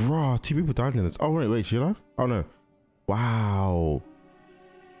 Bruh, 2 people died in this. Oh, wait, is she alive? Oh, no. Wow.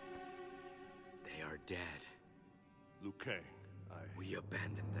 They are dead. Liu Kang, We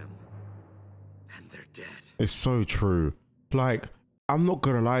abandoned them. And they're dead. It's so true. Like, I'm not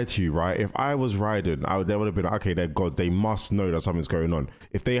gonna lie to you, right? If I was Raiden, they would have been like, okay, they're gods. They must know that something's going on.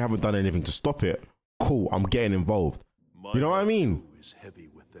 If they haven't done anything to stop it, cool, I'm getting involved. You know what I mean? is heavy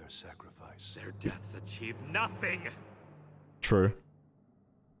with their sacrifice. Their deaths achieved nothing. True.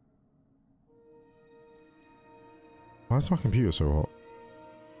 Why is my computer so hot?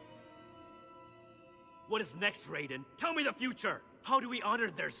 What is next, Raiden? Tell me the future. How do we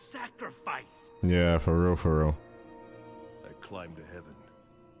honor their sacrifice? Yeah, for real, for real. I climbed to heaven.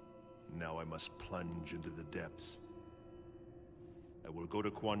 Now I must plunge into the depths. I will go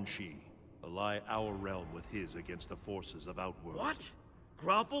to Quan Chi, ally our realm with his against the forces of Outworld. What?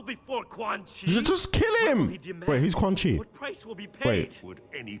 Grovel before Quan Chi? You just kill him! Wait, who's Quan Chi? What price will be paid? Wait. Would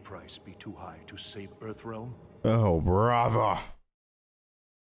any price be too high to save Earthrealm? Oh, brother.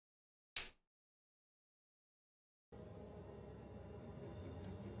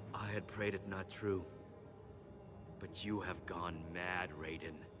 I had prayed it not true. But you have gone mad,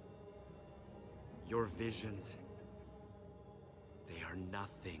 Raiden. Your visions, they are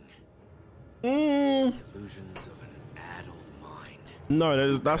nothing. Delusions of an addled mind.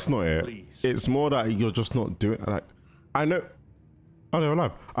 No, that's not it. Please. It's more that you're just not doing, like, I know. Oh, they're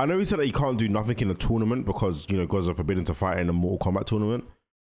alive. I know he said that he can't do nothing in a tournament because, you know, gods are forbidden to fight in a Mortal Kombat tournament.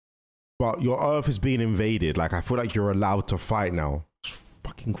 But your Earth is being invaded. Like, I feel like you're allowed to fight now. Just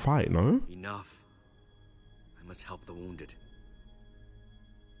fucking fight, no? Enough. I must help the wounded.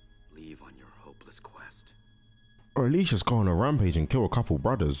 Leave on your hopeless quest. Or at least just go on a rampage and kill a couple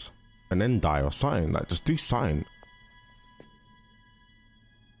brothers. And then die or something. Like, just do something.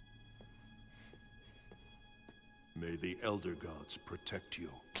 May the Elder Gods protect you.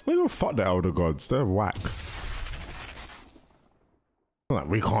 We don't fuck the Elder Gods. They're whack. Like,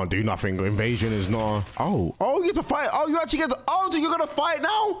 we can't do nothing. Invasion is not. Oh, you get to fight. Oh, you actually get to. Oh, so you're gonna fight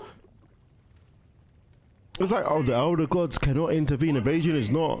now? It's like, oh, the Elder Gods cannot intervene. Invasion is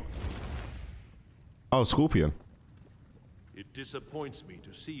not. Oh, Scorpion. It disappoints me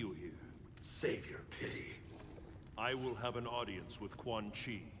to see you here. Save your pity. I will have an audience with Quan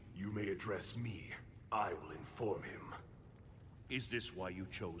Chi. You may address me. I will inform him. Is this why you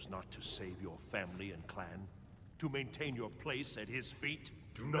chose not to save your family and clan? To maintain your place at his feet?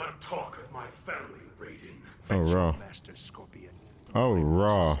 Do not talk of my family, Raiden. Oh, raw. Master Scorpion. Oh,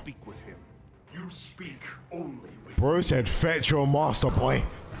 raw. Speak with him. You speak only with Bro said, fetch your master, boy.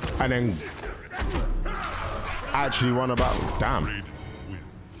 And then actually won a battle. Damn.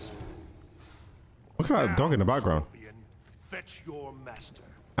 Look at that dog in the background. Fetch your master.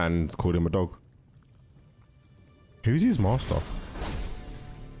 And called him a dog. Who's his master?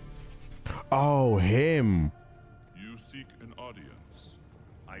 Oh, him. You seek an audience.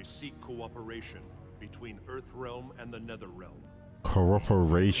 I seek cooperation between Earthrealm and the Netherrealm.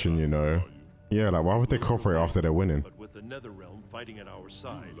 Cooperation, you know. Yeah, like, why would they cooperate after they're winning? But with the Netherrealm fighting at our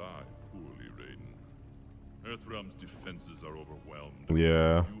side. You lie poorly, Raiden. Earthrealm's defenses are overwhelmed.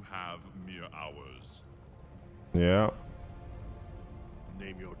 Yeah. You have mere hours. Yeah.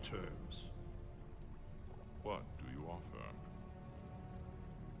 Name your terms. What do you offer?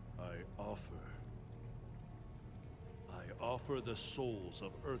 I offer the souls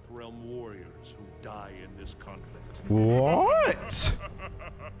of Earthrealm warriors who die in this conflict. What?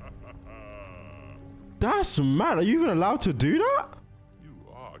 That's mad. Are you even allowed to do that? You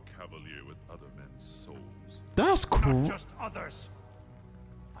are a cavalier with other men's souls. That's cool. Not just others.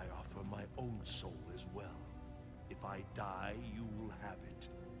 I offer my own soul as well. If I die, you will have it.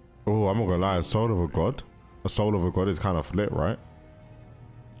 Oh, I'm not gonna lie. A soul of a god. A soul of a god is kind of lit, right?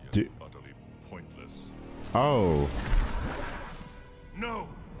 Utterly pointless. Oh. No.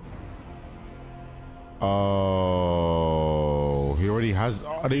 Oh. He already has.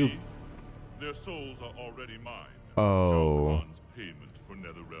 Are they? Their souls are already mine. Oh. Shao Kahn's payment for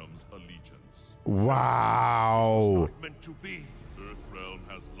Netherrealm's allegiance. Wow. This is not meant to be. Earthrealm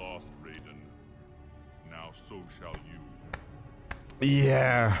has lost Raiden. Now so shall you.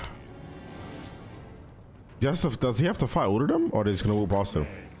 Yeah. Does he have to fight all of them, or are they just gonna walk past him?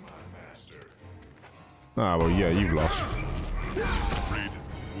 Ah, well, yeah, you've lost. Raiden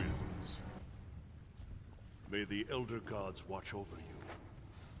wins. May the Elder Gods watch over you.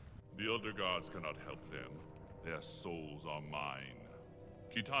 The Elder Gods cannot help them. Their souls are mine.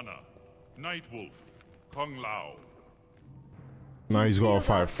 Kitana, Nightwolf, Kung Lao. Now he's got to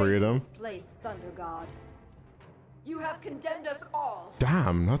fight three of them. Place, Thunder God. You have condemned us all.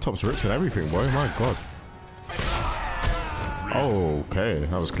 Damn, that top's ripped and everything, boy. My god. Oh, okay,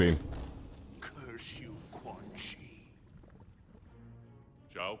 that was clean. Curse you, Quan Chi.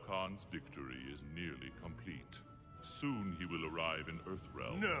 Kahn's victory is nearly complete. Soon he will arrive in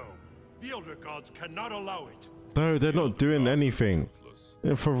Earthrealm. No! The Elder Gods cannot allow it! No, they're not doing anything.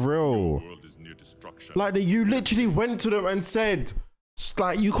 For real. Like, you literally went to them and said,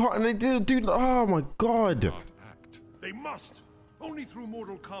 like, you can't, and they didn't do, oh my god. They must! Only through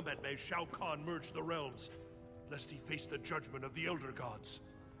mortal combat may Shao Kahn merge the realms, lest he face the judgment of the Elder Gods.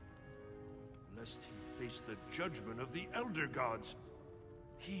 Lest he face the judgment of the Elder Gods.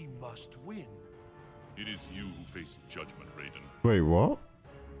 He must win. It is you who face judgment, Raiden. Wait, what?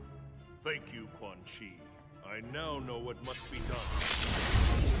 Thank you, Quan Chi. I now know what must be done.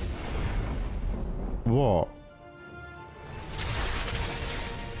 What?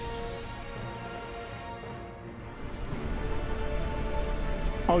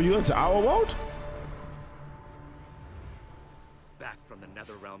 Oh, you went to our world? Back from the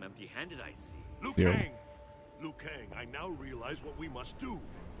Netherrealm empty-handed, I see. Liu Kang! Liu Kang, I now realize what we must do.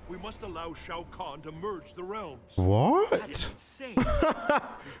 We must allow Shao Kahn to merge the realms. What? That is insane. The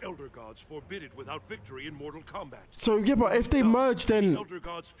Elder Gods forbid it without victory in mortal combat. So, yeah, but if they merge, then... The Elder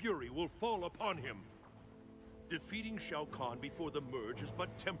God's fury will fall upon him. Defeating Shao Kahn before the merge is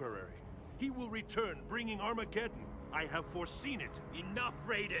but temporary. He will return, bringing Armageddon. I have foreseen it. Enough,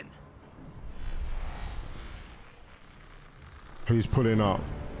 Raiden. Who's pulling up?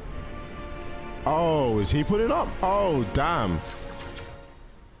 Oh, is he pulling up? Oh, damn.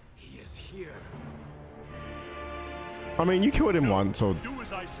 He is here. I mean, you killed him once, so... Do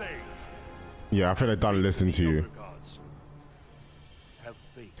as I say. Yeah, I think they're done listening to you. Have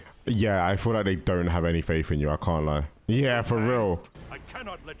faith. Yeah, I feel like they don't have any faith in you, I can't lie. Yeah, for real. I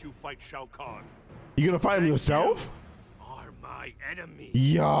cannot let you fight Shao Kahn. You gonna fight him yourself? Are my enemy.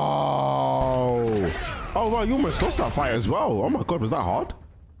 Yo! Oh, wow, you almost lost that fight as well. Oh my god, was that hard?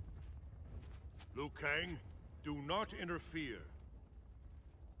 Liu Kang, do not interfere.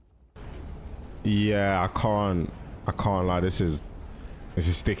 Yeah, I can't lie, this is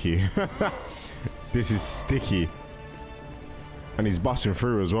sticky. This is sticky. And he's busting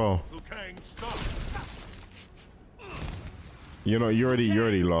through as well. Liu Kang, stop. You know, you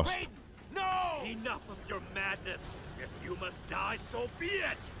already lost. Wait, no! Enough of your madness. If you must die, so be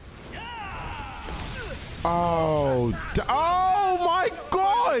it. Oh, oh my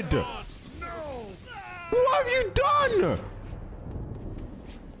god! No! What have you done?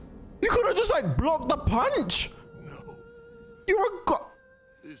 You could have just like blocked the punch. No. You're a god.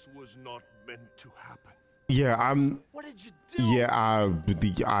 This was not meant to happen. Yeah, What did you do? yeah,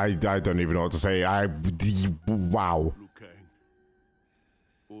 I don't even know what to say. Wow. Liu Kang,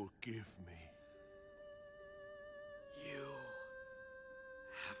 forgive me. You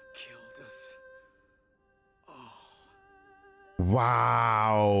have killed us.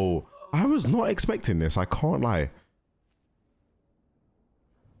 Wow. I was not expecting this. I can't lie.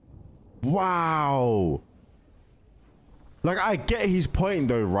 Wow. Like, I get his point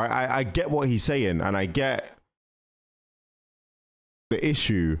though, right? I get what he's saying, and I get the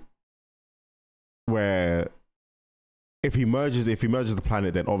issue where if he merges the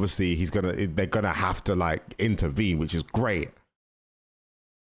planet, then obviously they're gonna have to like intervene, which is great.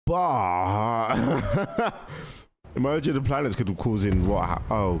 But merging the planets could cause in what?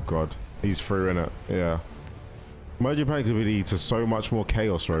 Oh god, he's through in it. Yeah, merging planets could lead to so much more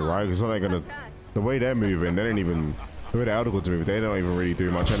chaos, right? Because they're gonna, the way they're moving, they don't even. The way the Elder Gods move, they don't even really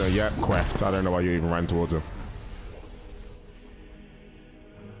do much. I know, yep, Queft. I don't know why you even ran towards him.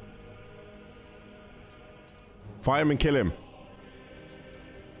 Fight him and kill him.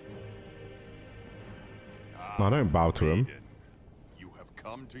 No, don't bow to him. You have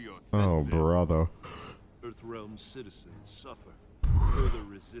come to your senses. Oh, brother. Earthrealm citizens suffer. Further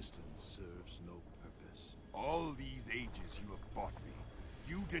resistance serves no purpose. All these ages you have fought me.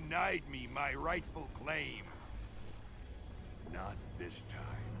 You denied me my rightful claim. Not this time.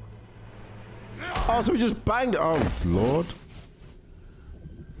 Oh, so we just banged it. Oh, Lord.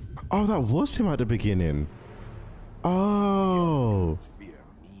 Oh, that was him at the beginning. Oh. Fear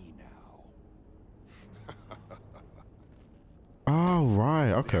me now. Oh,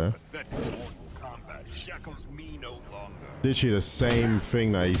 right. Okay. Pathetic mortal combat shackles me no longer. Literally the same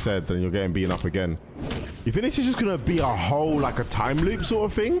thing that he said, then you're getting beaten up again. You think this is just going to be a whole, like a time loop sort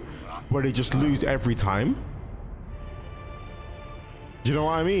of thing? Where they just lose every time? Do you know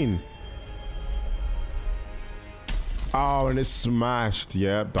what I mean? Oh, and it's smashed.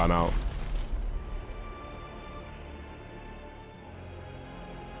 Yep, done out.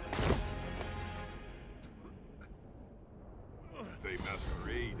 They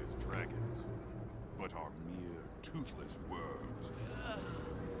masquerade as dragons, but are mere toothless worms.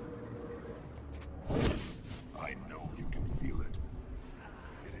 I know you can feel it.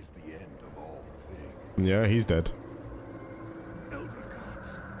 It Yeah, he's dead. Elder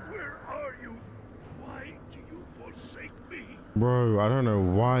gods, where are you? Why do you forsake me? Bro, I don't know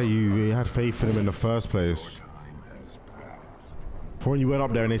why you had faith in him in the first place. For when you went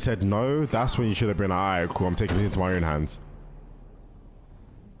up there and they said no, that's when you should have been, alright, cool, I'm taking it into my own hands.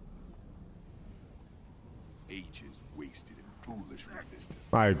 Ages wasted in foolish resistance.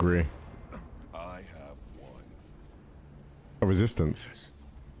 I agree. I have won. A resistance. Yes.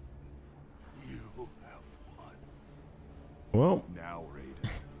 You have won. Well. Now, Raiden,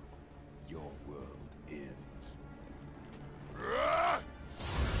 your world ends.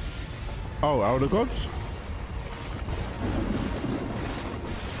 Oh, Elder Gods?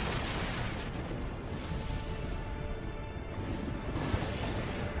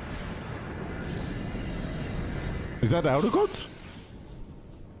 Is that the Elder Gods?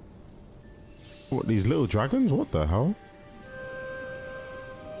 What, these little dragons? What the hell?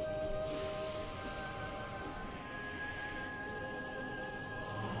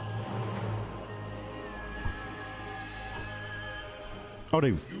 Oh,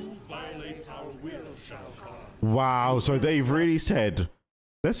 they've... Wow, so they've really said,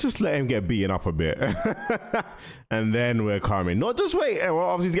 let's just let him get beaten up a bit. And then we're coming. Not just wait. Well,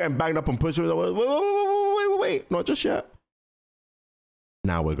 obviously he's getting banged up and pushed. Wait. Not just yet.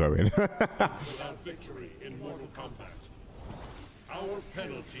 Now we're going. Without victory in Mortal Kombat, our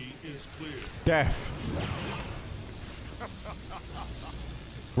penalty is clear. Death.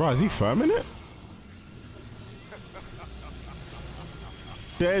 Right, is he firm in it?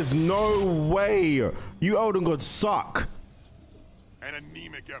 There's no way. You Elden Gods suck. An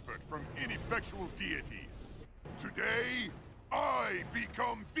anemic effort from ineffectual deities. Today, I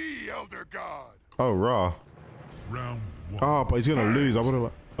become the Elder God. Oh, raw. Round one. Oh, but he's gonna lose. I would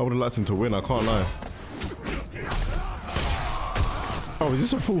have liked him to win. I can't lie. Oh, is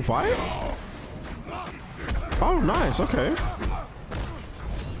this a full fight? Oh, nice. Okay.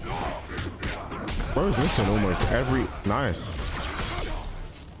 Bro's missing almost every. Nice.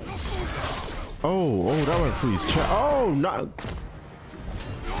 Oh, that went through his chest. Oh, no.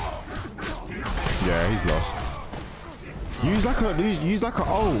 Yeah, he's lost. Use like a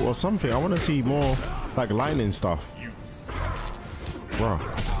O or something. I want to see more like lightning stuff. Bro.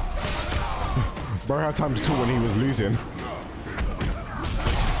 Bro had times 2 when he was losing.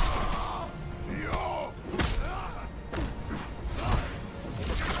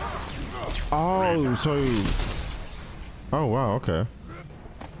 Oh, so. Oh wow, okay.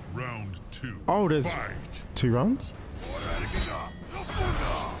 Round 2. Oh, there's 2 rounds?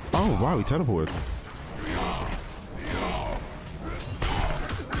 Oh wow, he teleported.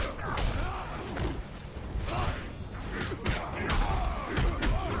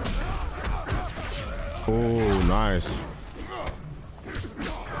 Oh, nice.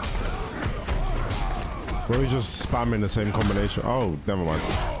 We're just spamming the same combination. Oh, never mind.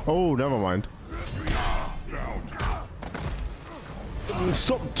 Oh, never mind.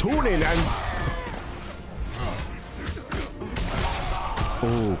 Stop tuning and...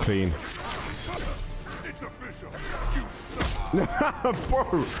 Oh, clean. Bro,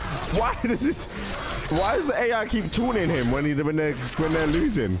 why does the AI keep tuning him when they're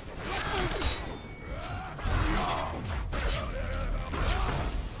losing?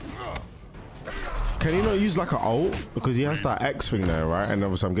 Can he not use like an ult? Because he has that X thing there, right? And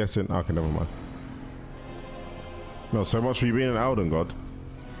obviously I'm guessing... Okay, never mind. No, so much for you being an Elden God.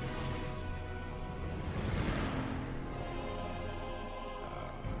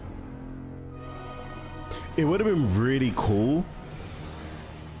 It would have been really cool.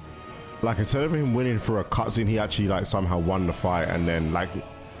 Like, instead of him winning for a cutscene, he actually like somehow won the fight, and then like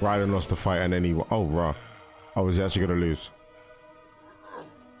Raiden lost the fight, and then he... Oh, raw. Oh, is he actually gonna lose?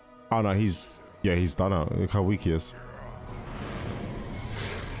 Oh no, he's... Yeah, he's done out. Look how weak he is.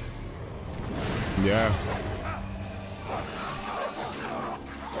 Yeah.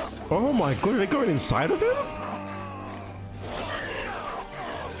 Oh my god, are they going inside of him?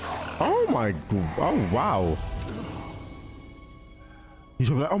 Oh my god. Oh wow. He's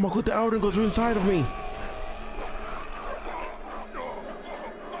probably like, oh my god, the Elden Gods are inside of me.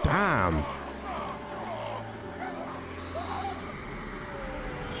 Damn.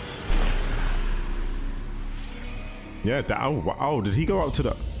 Yeah, oh, did he go up to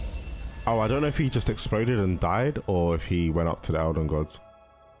the... Oh, I don't know if he just exploded and died or if he went up to the Elden Gods.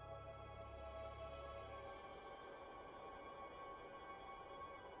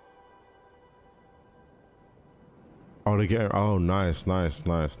 Oh, they get... Oh, nice, nice,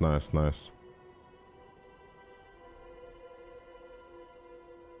 nice, nice, nice.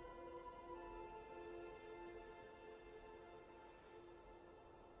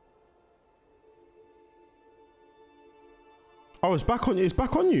 Oh, it's back on you. It's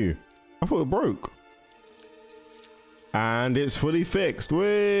back on you. I thought it broke. And it's fully fixed.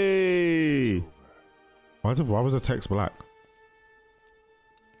 Whee! Why was the text black?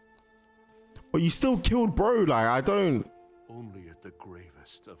 But you still killed bro. Like, I don't. Only at the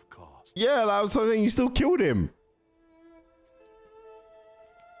gravest of costs. Yeah, like, I was saying, you still killed him.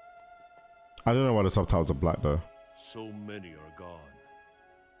 I don't know why the subtitles are black though. So many are gone.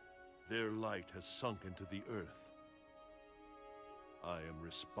 Their light has sunk into the earth. I am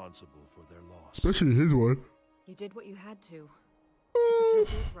responsible for their loss. Especially his one. You did what you had to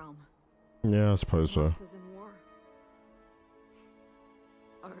protect Earthrealm. Yeah, I suppose so. Losses in war.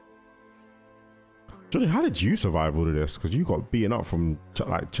 Johnny, how did you survive all of this? Because you got beaten up from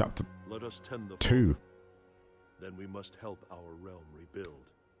like chapter Let us tend the 2. Then we must help our realm rebuild.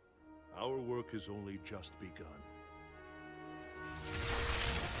 Our work is only just begun.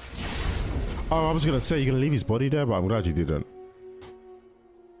 Oh, I was gonna say you're gonna leave his body there, but I'm glad you didn't.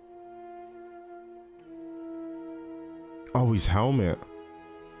 Oh, his helmet.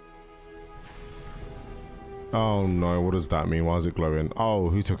 Oh no, what does that mean? Why is it glowing? Oh,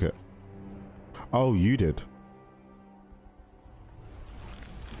 who took it? Oh, you did.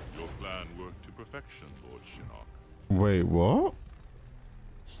 Your plan worked to perfection, Lord Shinnok. Wait, what?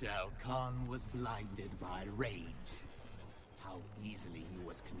 Shao Kahn was blinded by rage. How easily he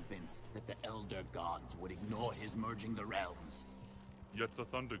was convinced that the Elder Gods would ignore his merging the realms. Yet the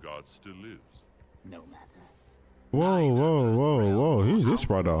Thunder God still lives. No matter. Whoa, whoa, whoa, whoa. Who's this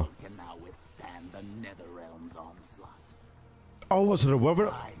brother? Can now withstand the Netherrealm's onslaught. Oh, what's it?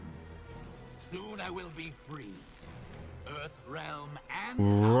 What? Soon I will be free. Earthrealm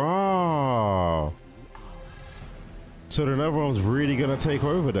and Raw. So the Netherrealm's really gonna take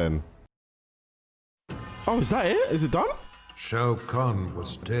over then? Oh, is that it? Is it done? Shao Kahn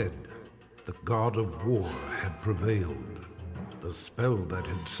was dead. The god of war had prevailed. The spell that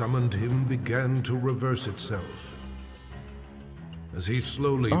had summoned him began to reverse itself. As he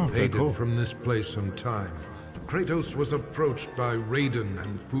slowly faded from this place and time, Kratos was approached by Raiden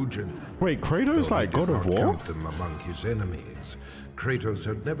and Fujin. Wait, Kratos like god of war? Count them among his enemies. Kratos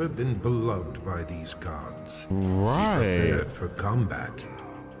had never been beloved by these gods. Right. He prepared for combat.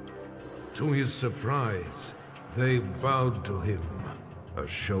 To his surprise, they bowed to him. A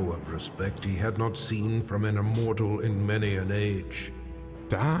show of respect he had not seen from an immortal in many an age.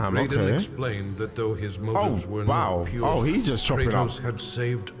 Damn, Raiden explained that though his motives were not pure, he just chopping Kratos up. had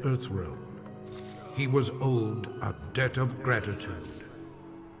saved Earthrealm. He was owed a debt of gratitude.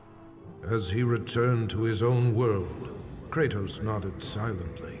 As he returned to his own world, Kratos nodded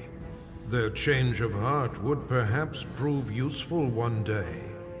silently. Their change of heart would perhaps prove useful one day.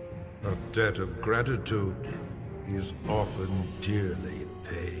 A debt of gratitude is often dearly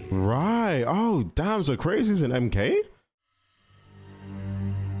paid. Right. Oh, damn. So Kratos an MK?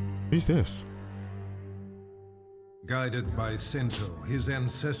 Who's this? Guided by Sento, his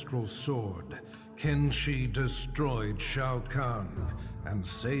ancestral sword, Kenshi destroyed Shao Kahn and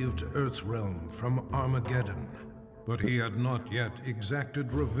saved Earthrealm from Armageddon. But he had not yet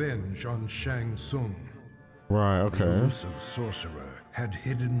exacted revenge on Shang Tsung. Right, okay. The elusive sorcerer had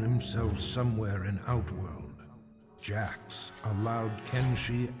hidden himself somewhere in Outworld. Jax allowed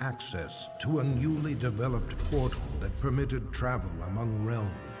Kenshi access to a newly developed portal that permitted travel among realms.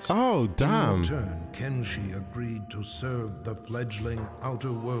 Oh, damn. In return, Kenshi agreed to serve the fledgling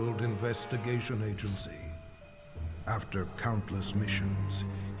Outer World Investigation Agency. After countless missions,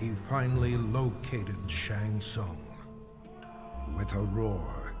 he finally located Shang Tsung. With a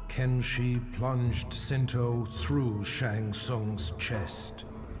roar, Kenshi plunged Sento through Shang Tsung's chest.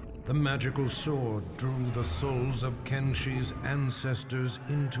 The magical sword drew the souls of Kenshi's ancestors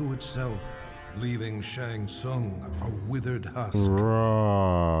into itself, leaving Shang Tsung a withered husk.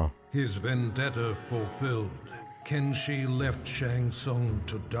 Bruh. His vendetta fulfilled, Kenshi left Shang Tsung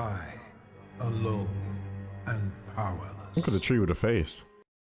to die, alone and powerless. Look at the tree with a face.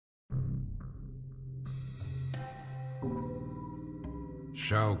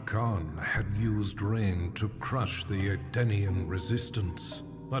 Shao Kahn had used rain to crush the Edenian resistance,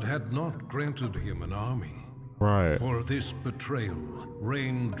 but had not granted him an army. Right. For this betrayal,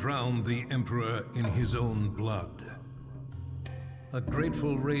 Rain drowned the Emperor in his own blood. A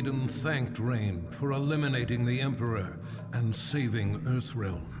grateful Raiden thanked Rain for eliminating the Emperor and saving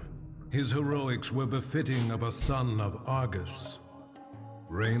Earthrealm. His heroics were befitting of a son of Argus.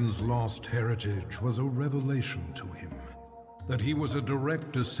 Rain's lost heritage was a revelation to him. That he was a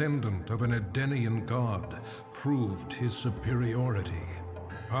direct descendant of an Edenian god proved his superiority.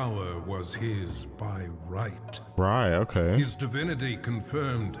 Power was his by right. Right, okay. His divinity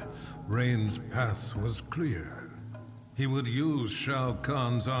confirmed, Rain's path was clear. He would use Shao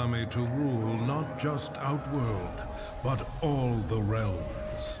Kahn's army to rule not just Outworld, but all the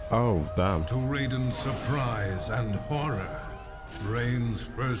realms. Oh, damn. To Raiden's surprise and horror, Rain's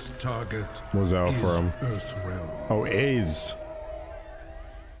first target was is Earthrealm. Earthrealm. Oh, it is.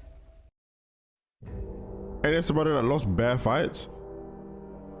 And it's somebody that lost bare fights?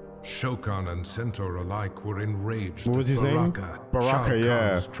 Shao Kahn and Centaur alike were enraged What was that his name? Baraka, Baraka, yeah.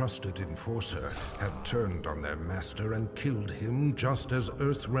 Kahn's trusted enforcer, had turned on their master and killed him just as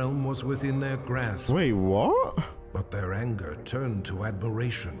Earthrealm was within their grasp. Wait, what? But their anger turned to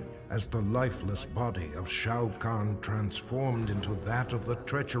admiration as the lifeless body of Shao Kahn transformed into that of the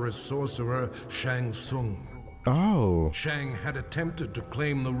treacherous sorcerer Shang Tsung. Oh. Shang had attempted to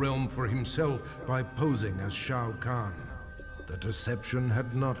claim the realm for himself by posing as Shao Kahn. The deception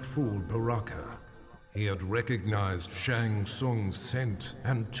had not fooled Baraka. He had recognized Shang Tsung's scent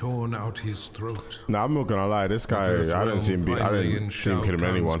and torn out his throat. Nah, I'm not gonna lie, this guy, I didn't see him killing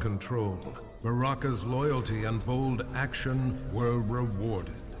anyone. Control. Baraka's loyalty and bold action were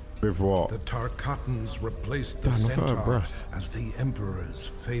rewarded. With what? The Tarkatans replaced the Damn, look at her Centaur breast. as the Emperor's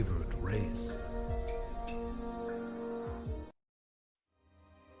favored race.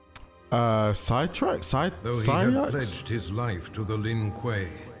 Sidetrack? Though he had pledged his life to the Lin Kuei,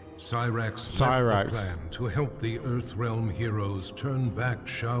 Cyrax left the plan to help the Earthrealm heroes turn back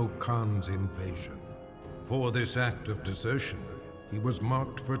Shao Kahn's invasion. For this act of desertion, he was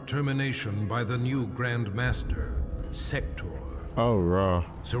marked for termination by the new Grand Master, Sector. Oh, raw.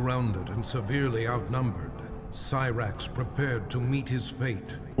 Surrounded and severely outnumbered, Cyrax prepared to meet his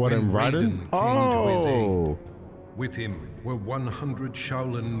fate. What, in Raiden? Came to his aid. With him were 100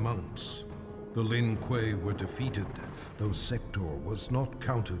 Shaolin monks. The Lin Kuei were defeated, though Sector was not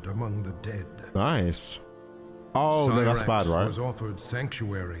counted among the dead. Nice. Oh, no, that's bad, right? Was offered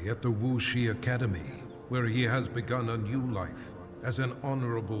sanctuary at the Wu Shi Academy, where he has begun a new life as an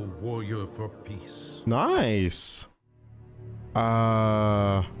honorable warrior for peace. Nice.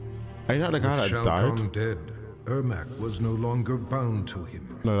 Ain't that the guy that Shao died? Kahn dead, Ermac was no longer bound to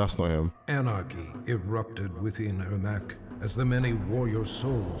him. No, that's not him. Anarchy erupted within Ermac as the many warrior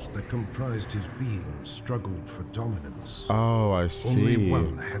souls that comprised his being struggled for dominance. Oh, I see. Only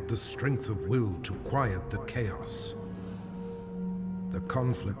one had the strength of will to quiet the chaos. The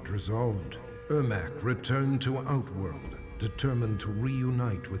conflict resolved, Ermac returned to Outworld, determined to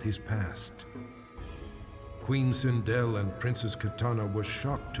reunite with his past. Queen Sindel and Princess Katana were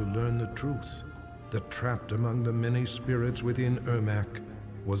shocked to learn the truth, that trapped among the many spirits within Ermac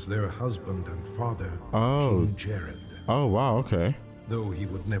was their husband and father, King Jared. Oh, wow, okay. Though he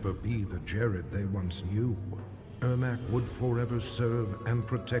would never be the Jared they once knew, Ermac would forever serve and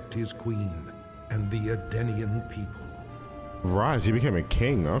protect his queen and the Edenian people. Right, he became a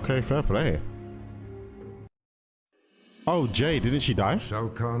king. Okay, fair play. Oh, Jade, didn't she die? Shao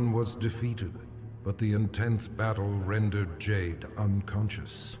Kahn was defeated, but the intense battle rendered Jade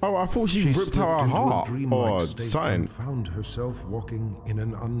unconscious. Oh, I thought she ripped out her heart or state something. and found herself walking in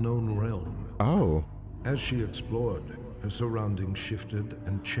an unknown realm. Oh. As she explored, her surroundings shifted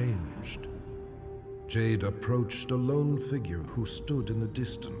and changed. Jade approached a lone figure who stood in the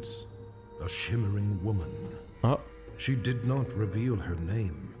distance, a shimmering woman. She did not reveal her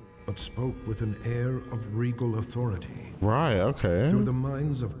name, but spoke with an air of regal authority. Right, okay. Through the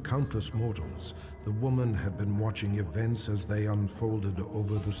minds of countless mortals, the woman had been watching events as they unfolded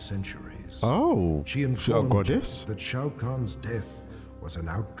over the centuries. Oh, she informed Jade that Shao Kahn's death was an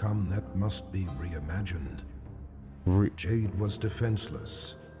outcome that must be reimagined. Jade was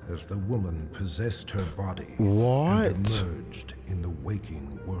defenseless as the woman possessed her body and emerged in the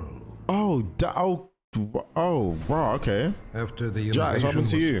waking world. Oh, wow, okay. After the invasion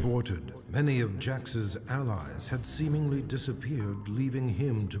was thwarted, many of Jax's allies had seemingly disappeared, leaving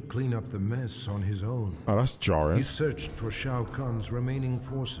him to clean up the mess on his own. Oh, that's jarring. He searched for Shao Kahn's remaining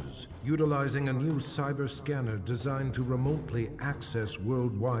forces, utilizing a new cyber scanner designed to remotely access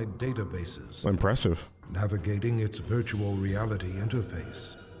worldwide databases. Impressive. Navigating its virtual reality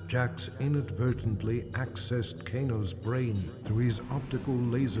interface, Jax inadvertently accessed Kano's brain through his optical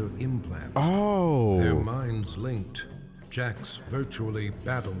laser implant. Oh! Their minds linked. Jax virtually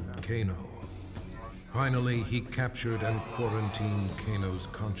battled Kano. Finally, he captured and quarantined Kano's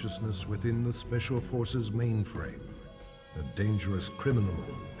consciousness within the Special Forces mainframe. The dangerous criminal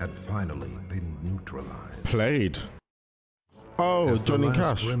had finally been neutralized. Played. Oh, As Johnny the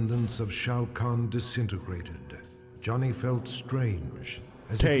last Cash. remnants of Shao Kahn disintegrated, Johnny felt strange,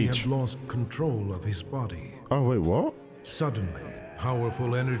 as if he had lost control of his body. Oh, wait, what? Suddenly,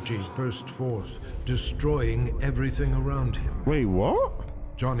 powerful energy burst forth, destroying everything around him. Wait, what?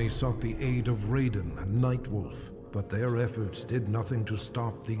 Johnny sought the aid of Raiden and Nightwolf, but their efforts did nothing to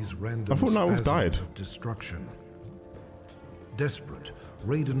stop these random I thought Nightwolf died. spasms of destruction. Desperate,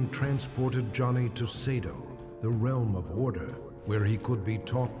 Raiden transported Johnny to Sado, the realm of order, where he could be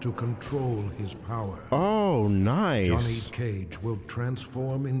taught to control his power. Oh, nice. Johnny Cage will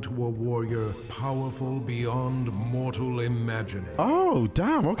transform into a warrior powerful beyond mortal imagining. Oh,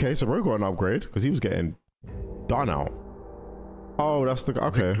 damn. Okay, so Bro got an upgrade because he was getting done out. Oh, that's the...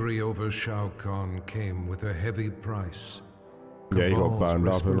 Okay. Victory over Shao Kahn came with a heavy price. Yeah, he got Cabal's burned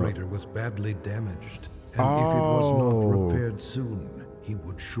up. respirator was badly damaged, and if it was not repaired soon, he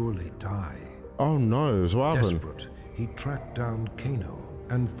would surely die. Oh no, so what happened? Desperate, he tracked down Kano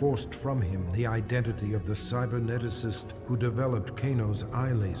and forced from him the identity of the cyberneticist who developed Kano's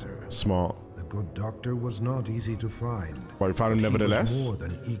eye laser. Smart. The good doctor was not easy to find. But you found him nevertheless? He was more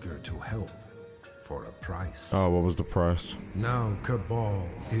than eager to help. For a price. Oh, what was the price? Now Cabal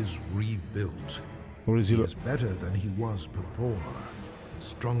is rebuilt. What does he look? Is better than he was before.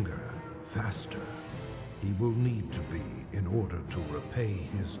 Stronger, faster. He will need to be in order to repay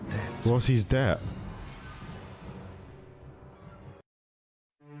his debt. What's his debt?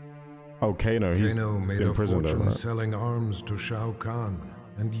 Oh, Kano. He's Kano made in a prison fortune though, right? selling arms to Shao Kahn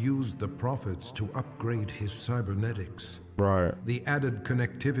and used the profits to upgrade his cybernetics. Right. The added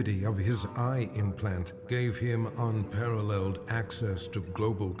connectivity of his eye implant gave him unparalleled access to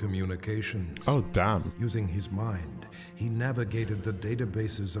global communications. Oh, damn. Using his mind, he navigated the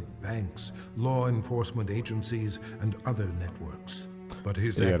databases of banks, law enforcement agencies, and other networks. But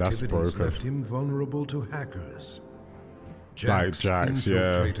his activities left him vulnerable to hackers. Jax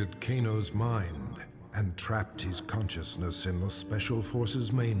infiltrated Kano's mind and trapped his consciousness in the Special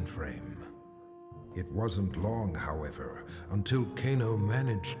Forces mainframe. It wasn't long, however, until Kano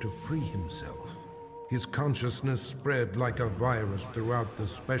managed to free himself. His consciousness spread like a virus throughout the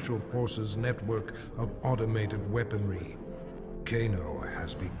Special Forces network of automated weaponry. Kano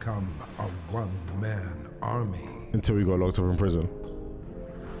has become a one-man army. Until he got locked up in prison.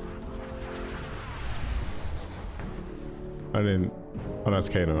 And then, oh, that's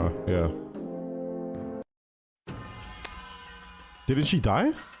Kano, huh? Yeah. Didn't she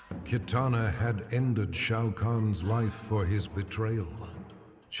die? Kitana had ended Shao Kahn's life for his betrayal.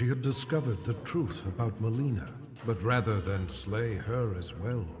 She had discovered the truth about Melina, but rather than slay her as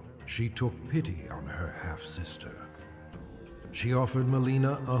well, she took pity on her half-sister. She offered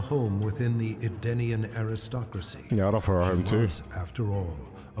Melina a home within the Edenian aristocracy. Yeah, I'd offer her a home too. She was, after all,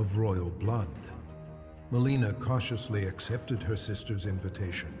 of royal blood. Melina cautiously accepted her sister's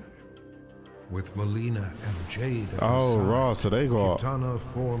invitation. With Melina and Jade at her side, so they got... Kitana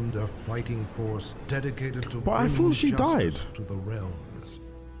formed a fighting force dedicated to But I bringing thought she justice died. to the realms.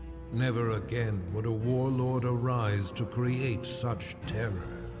 Never again would a warlord arise to create such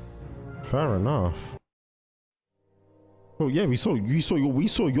terror. Fair enough. Oh yeah, we saw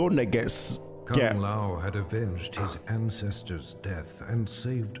your neck get. Kung Lao had avenged his ancestor's death and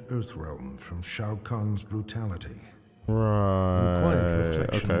saved Earthrealm from Shao Kahn's brutality. Right. In quiet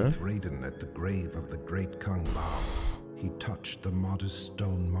reflection with Raiden at the grave of the great Kung Lao, he touched the modest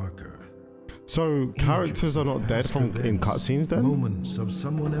stone marker. So characters are not dead from in cutscenes then? Moments of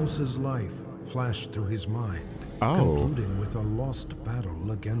someone else's life flashed through his mind, concluding with a lost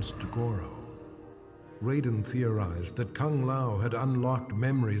battle against Goro. Raiden theorized that Kung Lao had unlocked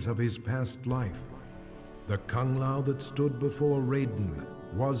memories of his past life. The Kung Lao that stood before Raiden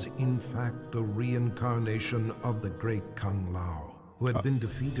was in fact the reincarnation of the great Kung Lao, who had been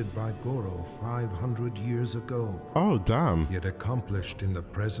defeated by Goro 500 years ago. Oh, damn. He had accomplished in the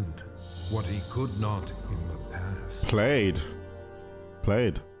present what he could not in the past. Played.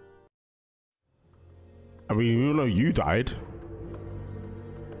 I mean, you know you died.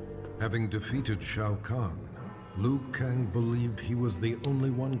 Having defeated Shao Kahn, Liu Kang believed he was the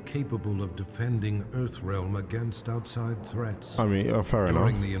only one capable of defending Earthrealm against outside threats. I mean, fair enough.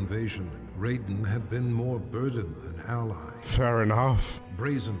 During the invasion, Raiden had been more burden than ally. Fair enough.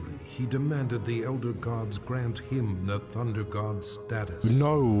 Brazenly, he demanded the Elder Gods grant him the Thunder God status.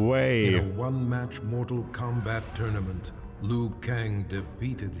 No way. In a one-match Mortal Kombat tournament, Liu Kang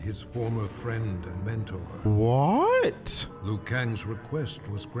defeated his former friend and mentor. What? Liu Kang's request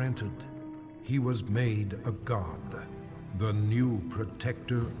was granted. He was made a god, the new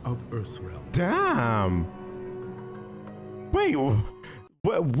protector of Earthrealm. Damn. Wait, what?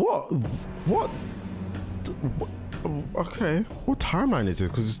 Okay, what timeline is it?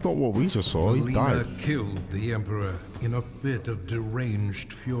 Because it's not what we just saw. He Melina died. killed the Emperor in a fit of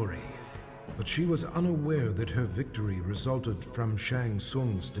deranged fury. But she was unaware that her victory resulted from Shang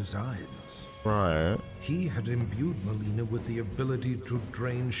Tsung's designs. Right. He had imbued Melina with the ability to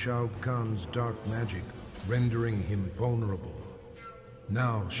drain Shao Kahn's dark magic, rendering him vulnerable.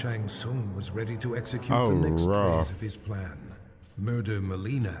 Now Shang Tsung was ready to execute the next phase of his plan. Murder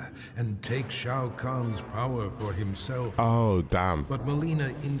Melina and take Shao Kahn's power for himself. Oh, damn. But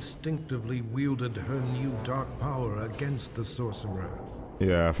Melina instinctively wielded her new dark power against the sorcerer.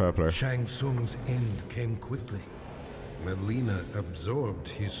 Yeah, fair play. Shang Tsung's end came quickly. Melina absorbed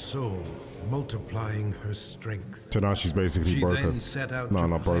his soul, multiplying her strength. So now she's basically broken. She then set out no, to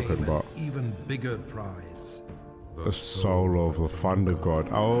not broken, claim but an even bigger prize. the soul of the Thunder God.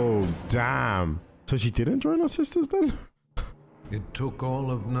 Oh, damn. So she didn't join her sisters then? It took all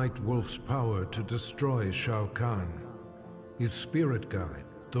of Nightwolf's power to destroy Shao Kahn. His spirit guide,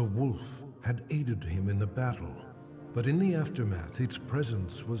 the Wolf, had aided him in the battle, but in the aftermath, its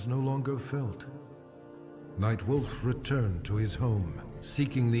presence was no longer felt. Nightwolf returned to his home,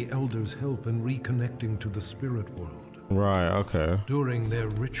 seeking the Elder's help in reconnecting to the spirit world. Right, okay. During their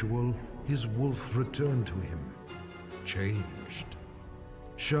ritual, his wolf returned to him, changed.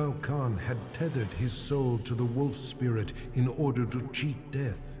 Shao Kahn had tethered his soul to the wolf spirit in order to cheat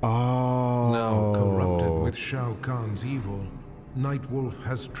death. Oh. Now corrupted with Shao Kahn's evil, Nightwolf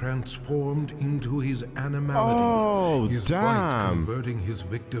has transformed into his animality. Oh, his damn. bite converting his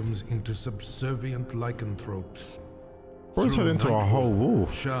victims into subservient lycanthropes. Bro, turned into a whole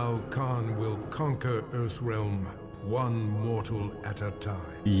wolf. Shao Kahn will conquer Earthrealm, one mortal at a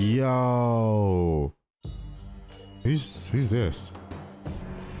time. Yo. Who's this?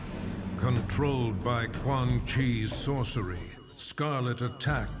 Controlled by Quan Chi's sorcery, Scarlet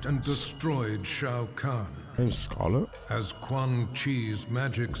attacked and destroyed Shao Kahn. Name's Scarlet? As Quan Chi's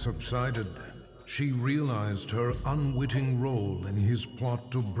magic subsided, she realized her unwitting role in his plot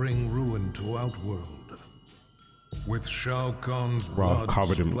to bring ruin to Outworld. With Shao Kahn's blood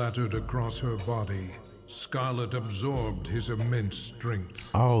splattered across her body, Scarlet absorbed his immense strength.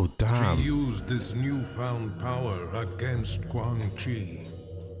 Oh, damn. She used this newfound power against Quan Chi.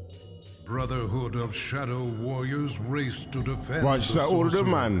 Brotherhood of Shadow Warriors raced to defend right, she's like, all of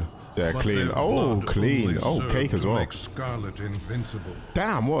them, man. Yeah, clean. Oh, clean. Oh, cake as well. Make Scarlet invincible.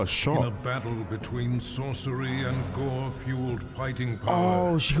 Damn, what a shot. In a battle between sorcery and gore-fueled fighting power.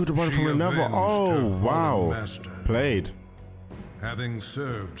 Oh, she could have run from another. Oh, wow. Played. Having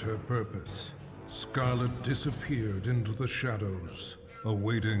served her purpose, Scarlet disappeared into the shadows,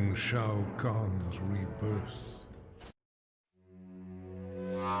 awaiting Shao Kahn's rebirth.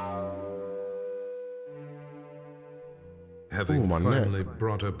 Having finally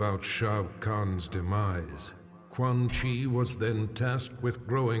brought about Shao Kahn's demise, Quan Chi was then tasked with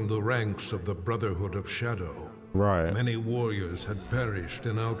growing the ranks of the Brotherhood of Shadow. Right. Many warriors had perished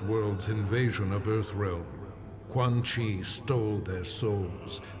in Outworld's invasion of Earthrealm. Quan Chi stole their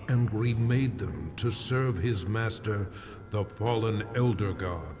souls and remade them to serve his master, the fallen Elder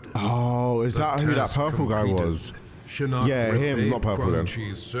God. Oh, is that who that purple guy was? Shinnok yeah, him, not purple Quan then.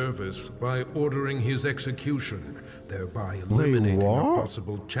 Chi's service by ordering his execution, thereby eliminating a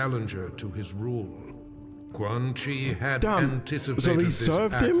possible challenger to his rule. Quan Chi had anticipated this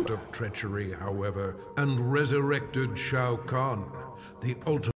act of treachery, however, and resurrected Shao Kahn, the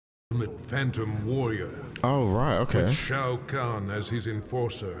ultimate phantom warrior. Oh, right, okay. With Shao Kahn as his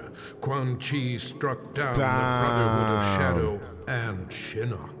enforcer, Quan Chi struck down the Brotherhood of Shadow and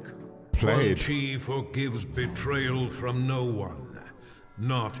Shinnok. Quan Chi forgives betrayal from no one,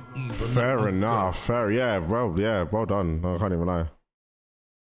 not even Fair enough. Fair, yeah, well done. I can't even lie.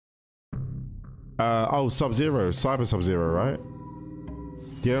 Oh, Sub-Zero, Cyber Sub-Zero, right?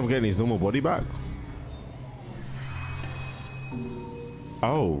 Yeah, I'm getting his normal body back.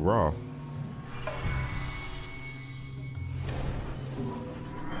 Oh, raw.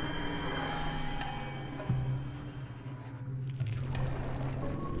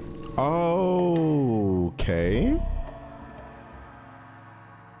 Okay.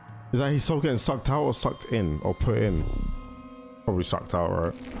 Is that his soul getting sucked out or sucked in or put in? Probably sucked out,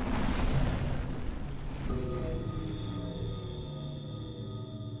 right?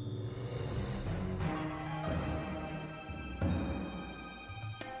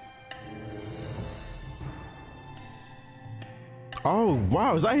 Oh,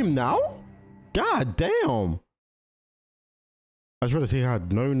 wow. Is that him now? God damn. I just realized he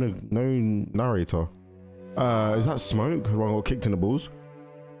had no narrator. Is that Smoke? Who got kicked in the balls?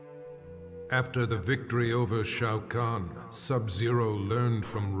 After the victory over Shao Kahn, Sub-Zero learned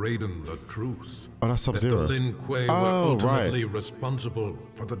from Raiden the truth. Oh, that's Sub-Zero. That the Lin Kuei were ultimately responsible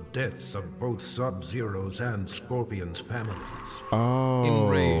for the deaths of both Sub-Zero's and Scorpion's families. Oh.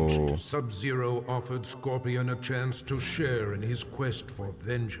 Enraged, Sub-Zero offered Scorpion a chance to share in his quest for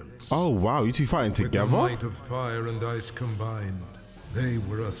vengeance. Oh, wow. You two fighting together? With the might of fire and ice combined, They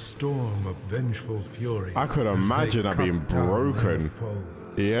were a storm of vengeful fury. I could imagine that being broken.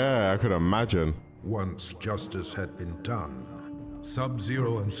 Yeah, I could imagine. Once justice had been done,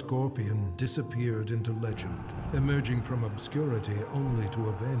 Sub-Zero and Scorpion disappeared into legend, emerging from obscurity only to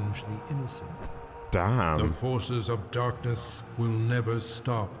avenge the innocent. Damn. The forces of darkness will never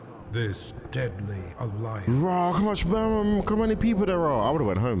stop this deadly alliance. Bro, how many people there are? I would have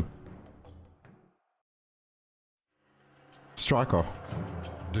went home. Striker.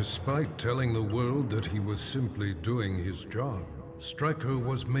 Despite telling the world that he was simply doing his job, Stryker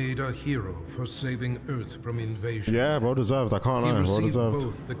was made a hero for saving Earth from invasion. Yeah, well deserved. I can't lie. Well deserved. He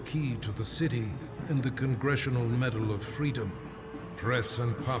received both the key to the city and the Congressional Medal of Freedom. Press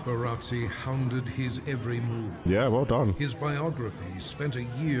and paparazzi hounded his every move. Yeah, well done. His biography spent a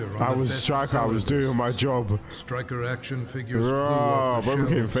year on I was Stryker. I was doing my job. Stryker action figures flew off the bro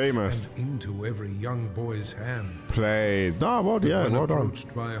became shelves famous. and into every young boy's hand. Played. Nah, well, yeah, When well done.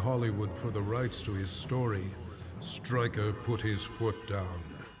 approached by Hollywood for the rights to his story, Stryker put his foot down.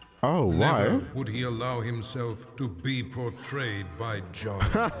 Oh, why? Never would he allow himself to be portrayed by John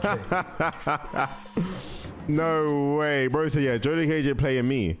Cage. No way, bro. So yeah, Johnny Cage playing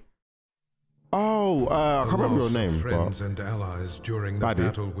me. Oh, I can't remember your name. Friends and allies during the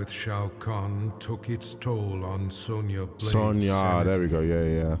battle with Shao Kahn took its toll on Sonya Blade's sanity. There we go. Yeah,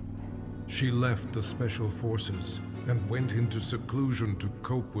 yeah. She left the special forces and went into seclusion to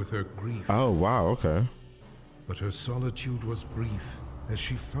cope with her grief. Oh, wow. Okay. But her solitude was brief, as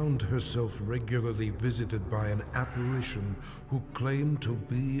she found herself regularly visited by an apparition who claimed to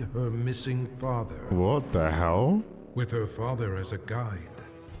be her missing father. What the hell? With her father as a guide,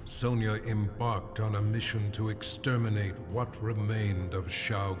 Sonya embarked on a mission to exterminate what remained of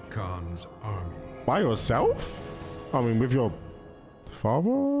Shao Kahn's army. By yourself? I mean, with your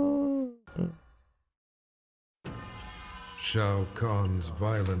father? Shao Kahn's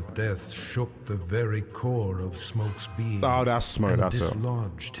violent death shook the very core of Smoke's being. Oh, that's Smoke, and that's it.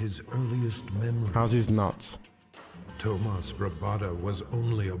 dislodged his earliest memories. How's his nuts? Tomas Rabada was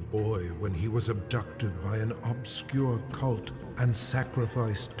only a boy when he was abducted by an obscure cult and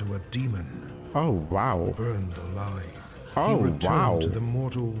sacrificed to a demon. Oh, wow. Burned alive. Oh, he returned wow. to the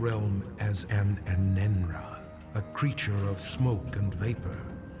mortal realm as an Enenra, a creature of smoke and vapor.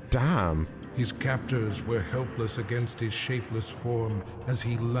 Damn. His captors were helpless against his shapeless form as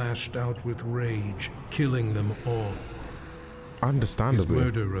he lashed out with rage, killing them all. Understandably. His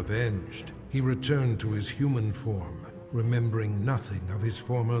murder avenged, he returned to his human form, remembering nothing of his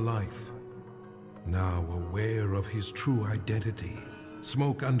former life. Now aware of his true identity,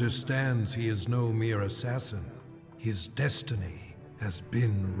 Smoke understands he is no mere assassin. His destiny has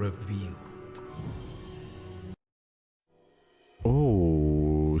been revealed.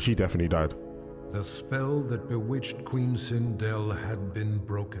 Oh, she definitely died. The spell that bewitched Queen Sindel had been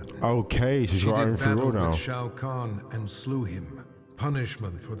broken. Okay, she's She got did him through battle now. with Shao Kahn and slew him.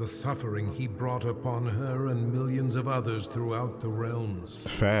 Punishment for the suffering he brought upon her and millions of others throughout the realms.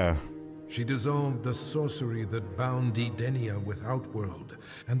 Fair. She dissolved the sorcery that bound Edenia with Outworld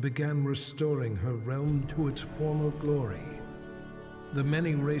and began restoring her realm to its former glory. The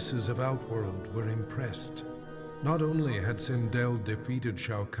many races of Outworld were impressed. Not only had Sindel defeated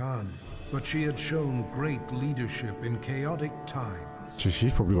Shao Kahn, but she had shown great leadership in chaotic times. So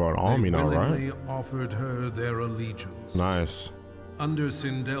she's probably got an army now, They right? willingly offered her their allegiance. Nice. Under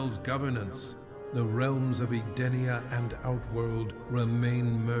Sindel's governance, the realms of Edenia and Outworld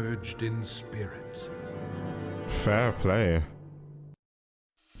remain merged in spirit. Fair play.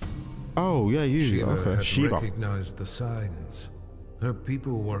 Oh, yeah, you. Shiva Okay, had Shiva. recognized the signs. Her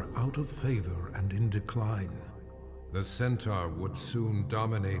people were out of favor and in decline. The Centaur would soon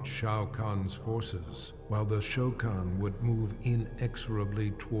dominate Shao Kahn's forces, while the Shokan would move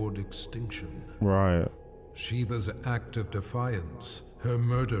inexorably toward extinction. Right. Shiva's act of defiance, her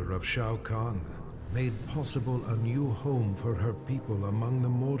murder of Shao Kahn, made possible a new home for her people among the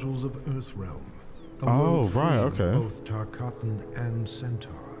mortals of Earthrealm. A world right, free of okay. both Tarkatan and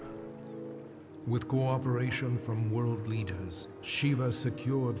Centaur. With cooperation from world leaders, Shiva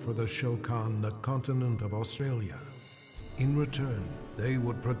secured for the Shokan the continent of Australia. In return, they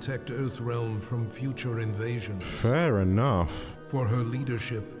would protect Earthrealm from future invasions. Fair enough. For her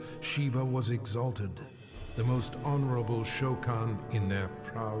leadership, Shiva was exalted, the most honorable Shokan in their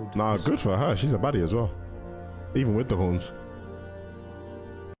proud Nah, history. good for her. She's a baddie as well. Even with the horns.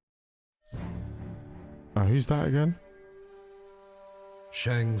 Who's that again?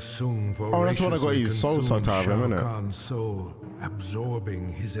 Shang Tsung Oh, that's what I got his soul sucked out of him, Shao innit? Kahn's soul,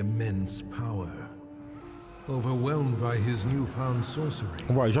 absorbing his immense power. Overwhelmed by his newfound sorcery,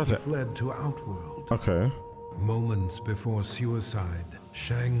 Why, you tried he to- fled to Outworld. Okay. Moments before suicide,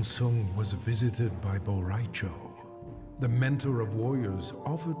 Shang Tsung was visited by Bo Raicho. The mentor of warriors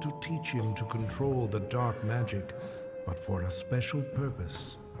offered to teach him to control the dark magic, but for a special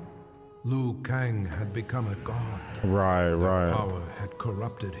purpose. Liu Kang had become a god. Right. Power had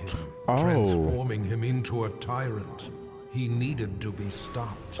corrupted him, transforming him into a tyrant. He needed to be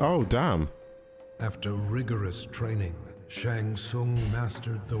stopped. Oh, damn. After rigorous training, Shang Tsung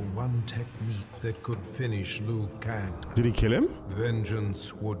mastered the one technique that could finish Liu Kang. Did he kill him?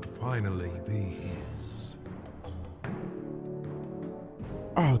 Vengeance would finally be his.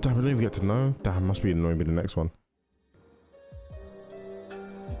 Oh, damn, I didn't even get to know. Damn, must be annoying me the next one.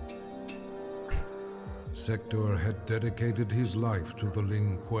 Sector had dedicated his life to the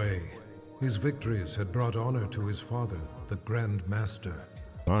Lin Kuei. His victories had brought honor to his father, the Grand Master.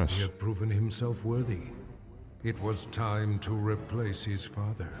 Nice. He had proven himself worthy. It was time to replace his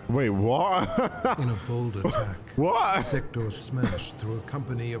father. Wait, what? In a bold attack, what? Sector smashed through a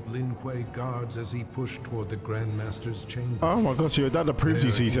company of Lin Kuei guards as he pushed toward the Grand Master's chamber. Oh my gosh, your dad approved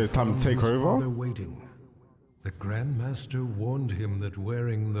you, so he said it's time to take over? Waiting. The Grand Master warned him that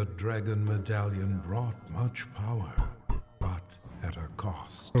wearing the dragon medallion brought much power, but at a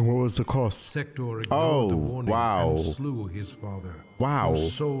cost. And what was the cost? Sector ignored the warning and wow. slew his father. Wow.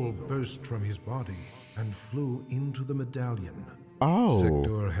 Whose soul burst from his body and flew into the medallion. Oh.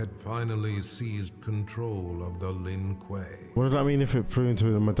 Sector had finally seized control of the Lin Kuei. What did that mean if it flew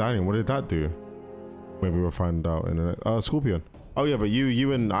into the medallion? What did that do? Maybe we'll find out in a minute. Scorpion. Oh yeah, but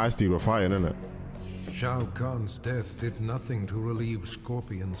you and Ice Dude were fighting, innit? Shao Kahn's death did nothing to relieve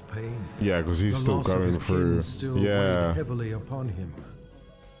Scorpion's pain. Yeah, because he's still going through. Still weighed heavily upon him.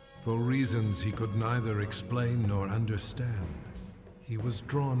 For reasons he could neither explain nor understand, he was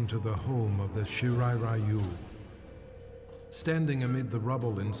drawn to the home of the Shirai Ryu. Standing amid the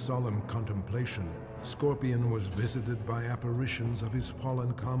rubble in solemn contemplation, Scorpion was visited by apparitions of his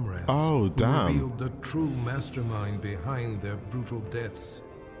fallen comrades. Oh, damn. Who revealed the true mastermind behind their brutal deaths.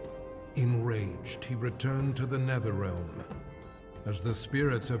 Enraged, he returned to the Netherrealm. As the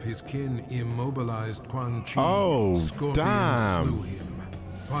spirits of his kin immobilized Quan Chi, Scorpion slew him,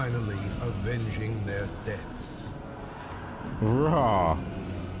 finally avenging their deaths. Raw.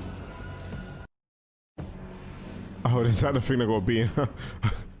 Oh, is that the thing that got beaten?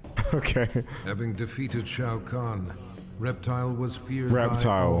 Okay. Having defeated Shao Kahn, Reptile was feared by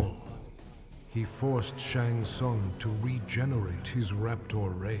all. He forced Shang Tsung to regenerate his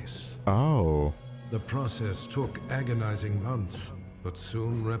Raptor race. Oh. The process took agonizing months, but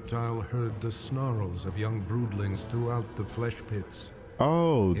soon Reptile heard the snarls of young broodlings throughout the flesh pits.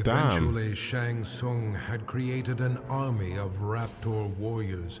 Oh, damn. Eventually, Shang Tsung had created an army of Raptor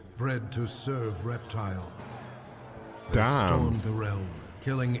warriors bred to serve Reptile. They stormed the realm,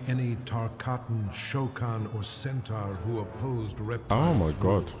 killing any Tarkatan, Shokan, or Centaur who opposed Reptile's Oh my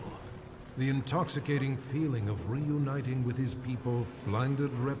god. rule. The intoxicating feeling of reuniting with his people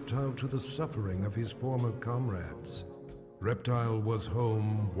blinded Reptile to the suffering of his former comrades. Reptile was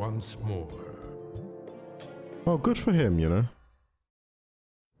home once more. Oh, good for him, you know.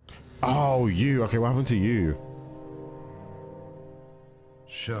 Oh, you. Okay, what happened to you?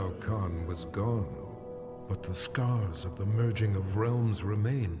 Shao Kahn was gone, but the scars of the merging of realms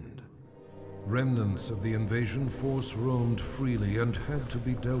remained. Remnants of the invasion force roamed freely and had to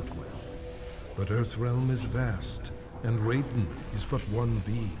be dealt with. But Earthrealm is vast, and Raiden is but one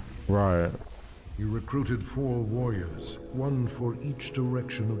being. Right. He recruited 4 warriors, one for each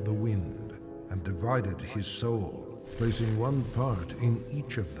direction of the wind, and divided his soul, placing one part in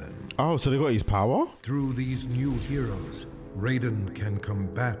each of them. Oh, so they got his power? Through these new heroes, Raiden can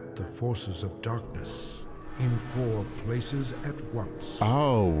combat the forces of darkness in 4 places at once.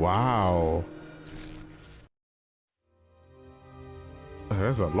 Oh, wow.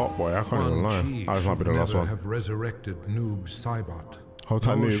 There's a lot, boy. I can't even lie. This might be the last one. Have resurrected Noob Saibot. Hold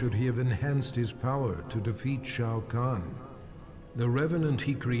tight, Nor Noob. should he have enhanced his power to defeat Shao Kahn. The Revenant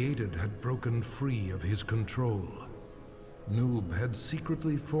he created had broken free of his control. Noob had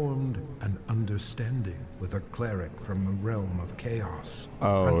secretly formed an understanding with a cleric from the realm of chaos.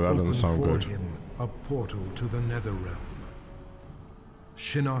 Oh, that doesn't sound good. Him a portal to the Netherrealm.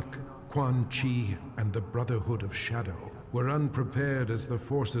 Shinnok, Quan Chi, and the Brotherhood of Shadow were unprepared as the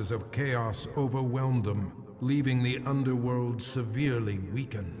forces of chaos overwhelmed them, leaving the underworld severely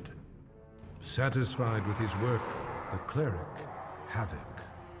weakened. Satisfied with his work, the cleric, Havoc,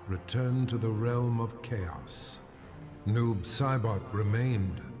 returned to the realm of chaos. Noob Saibot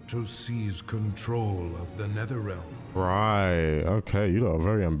remained to seize control of the Netherrealm. Right. Okay, you lot are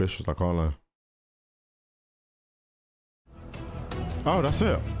very ambitious, I can't lie. Oh, that's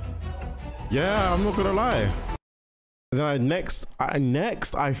it. Yeah, I'm not gonna lie. Then next,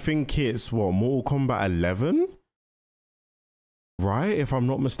 I think it's what, Mortal Kombat 11, right? If I'm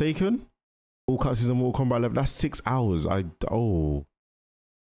not mistaken, all cutscenes in Mortal Kombat 11. That's 6 hours. Oh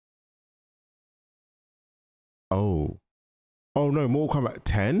no, Mortal Kombat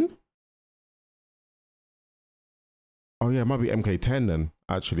 10. Oh yeah, it might be MK10 then.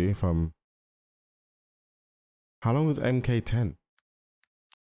 Actually, if I'm. How long is MK10?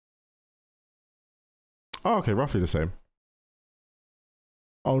 Oh, okay, roughly the same.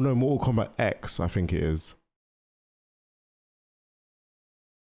 Oh no, Mortal Kombat X, I think it is.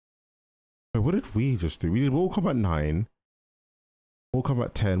 Wait, what did we just do? We did Mortal Kombat 9, Mortal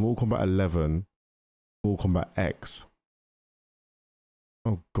Kombat 10, Mortal Kombat 11, Mortal Kombat X.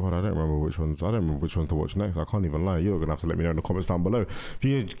 Oh god, I don't remember which ones. I don't remember which ones to watch next. I can't even lie. You're gonna have to let me know in the comments down below. If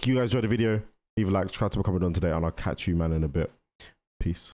you guys enjoyed the video, leave a like, subscribe to my comment on today, and I'll catch you man in a bit. Peace.